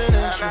something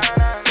that's true.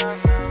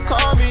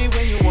 Call me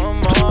when you want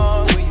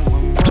more, when you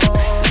want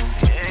more.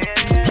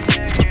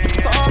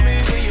 Call me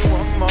when you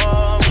want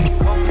more, when you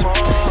want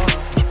more.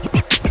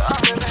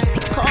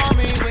 Call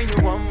me when you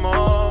want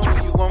more,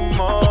 when you want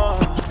more.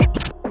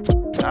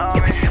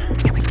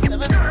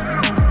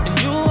 And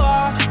you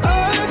are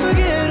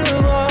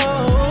unforgettable.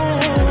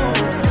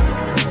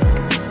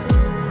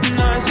 And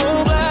I'm so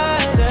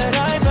glad that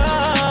I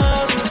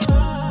found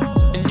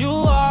you. And you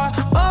are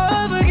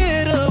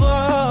unforgettable.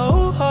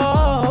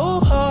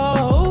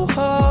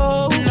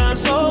 And I'm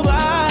so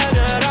glad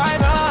that I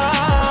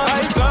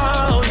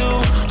found you.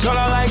 Girl, I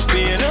like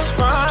being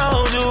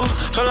around you.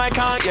 Feel like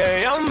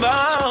Kanye, I'm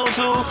bound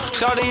to.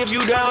 Shawty, if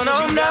you down,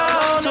 I'm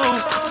down too.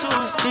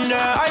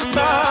 Yeah, I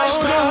found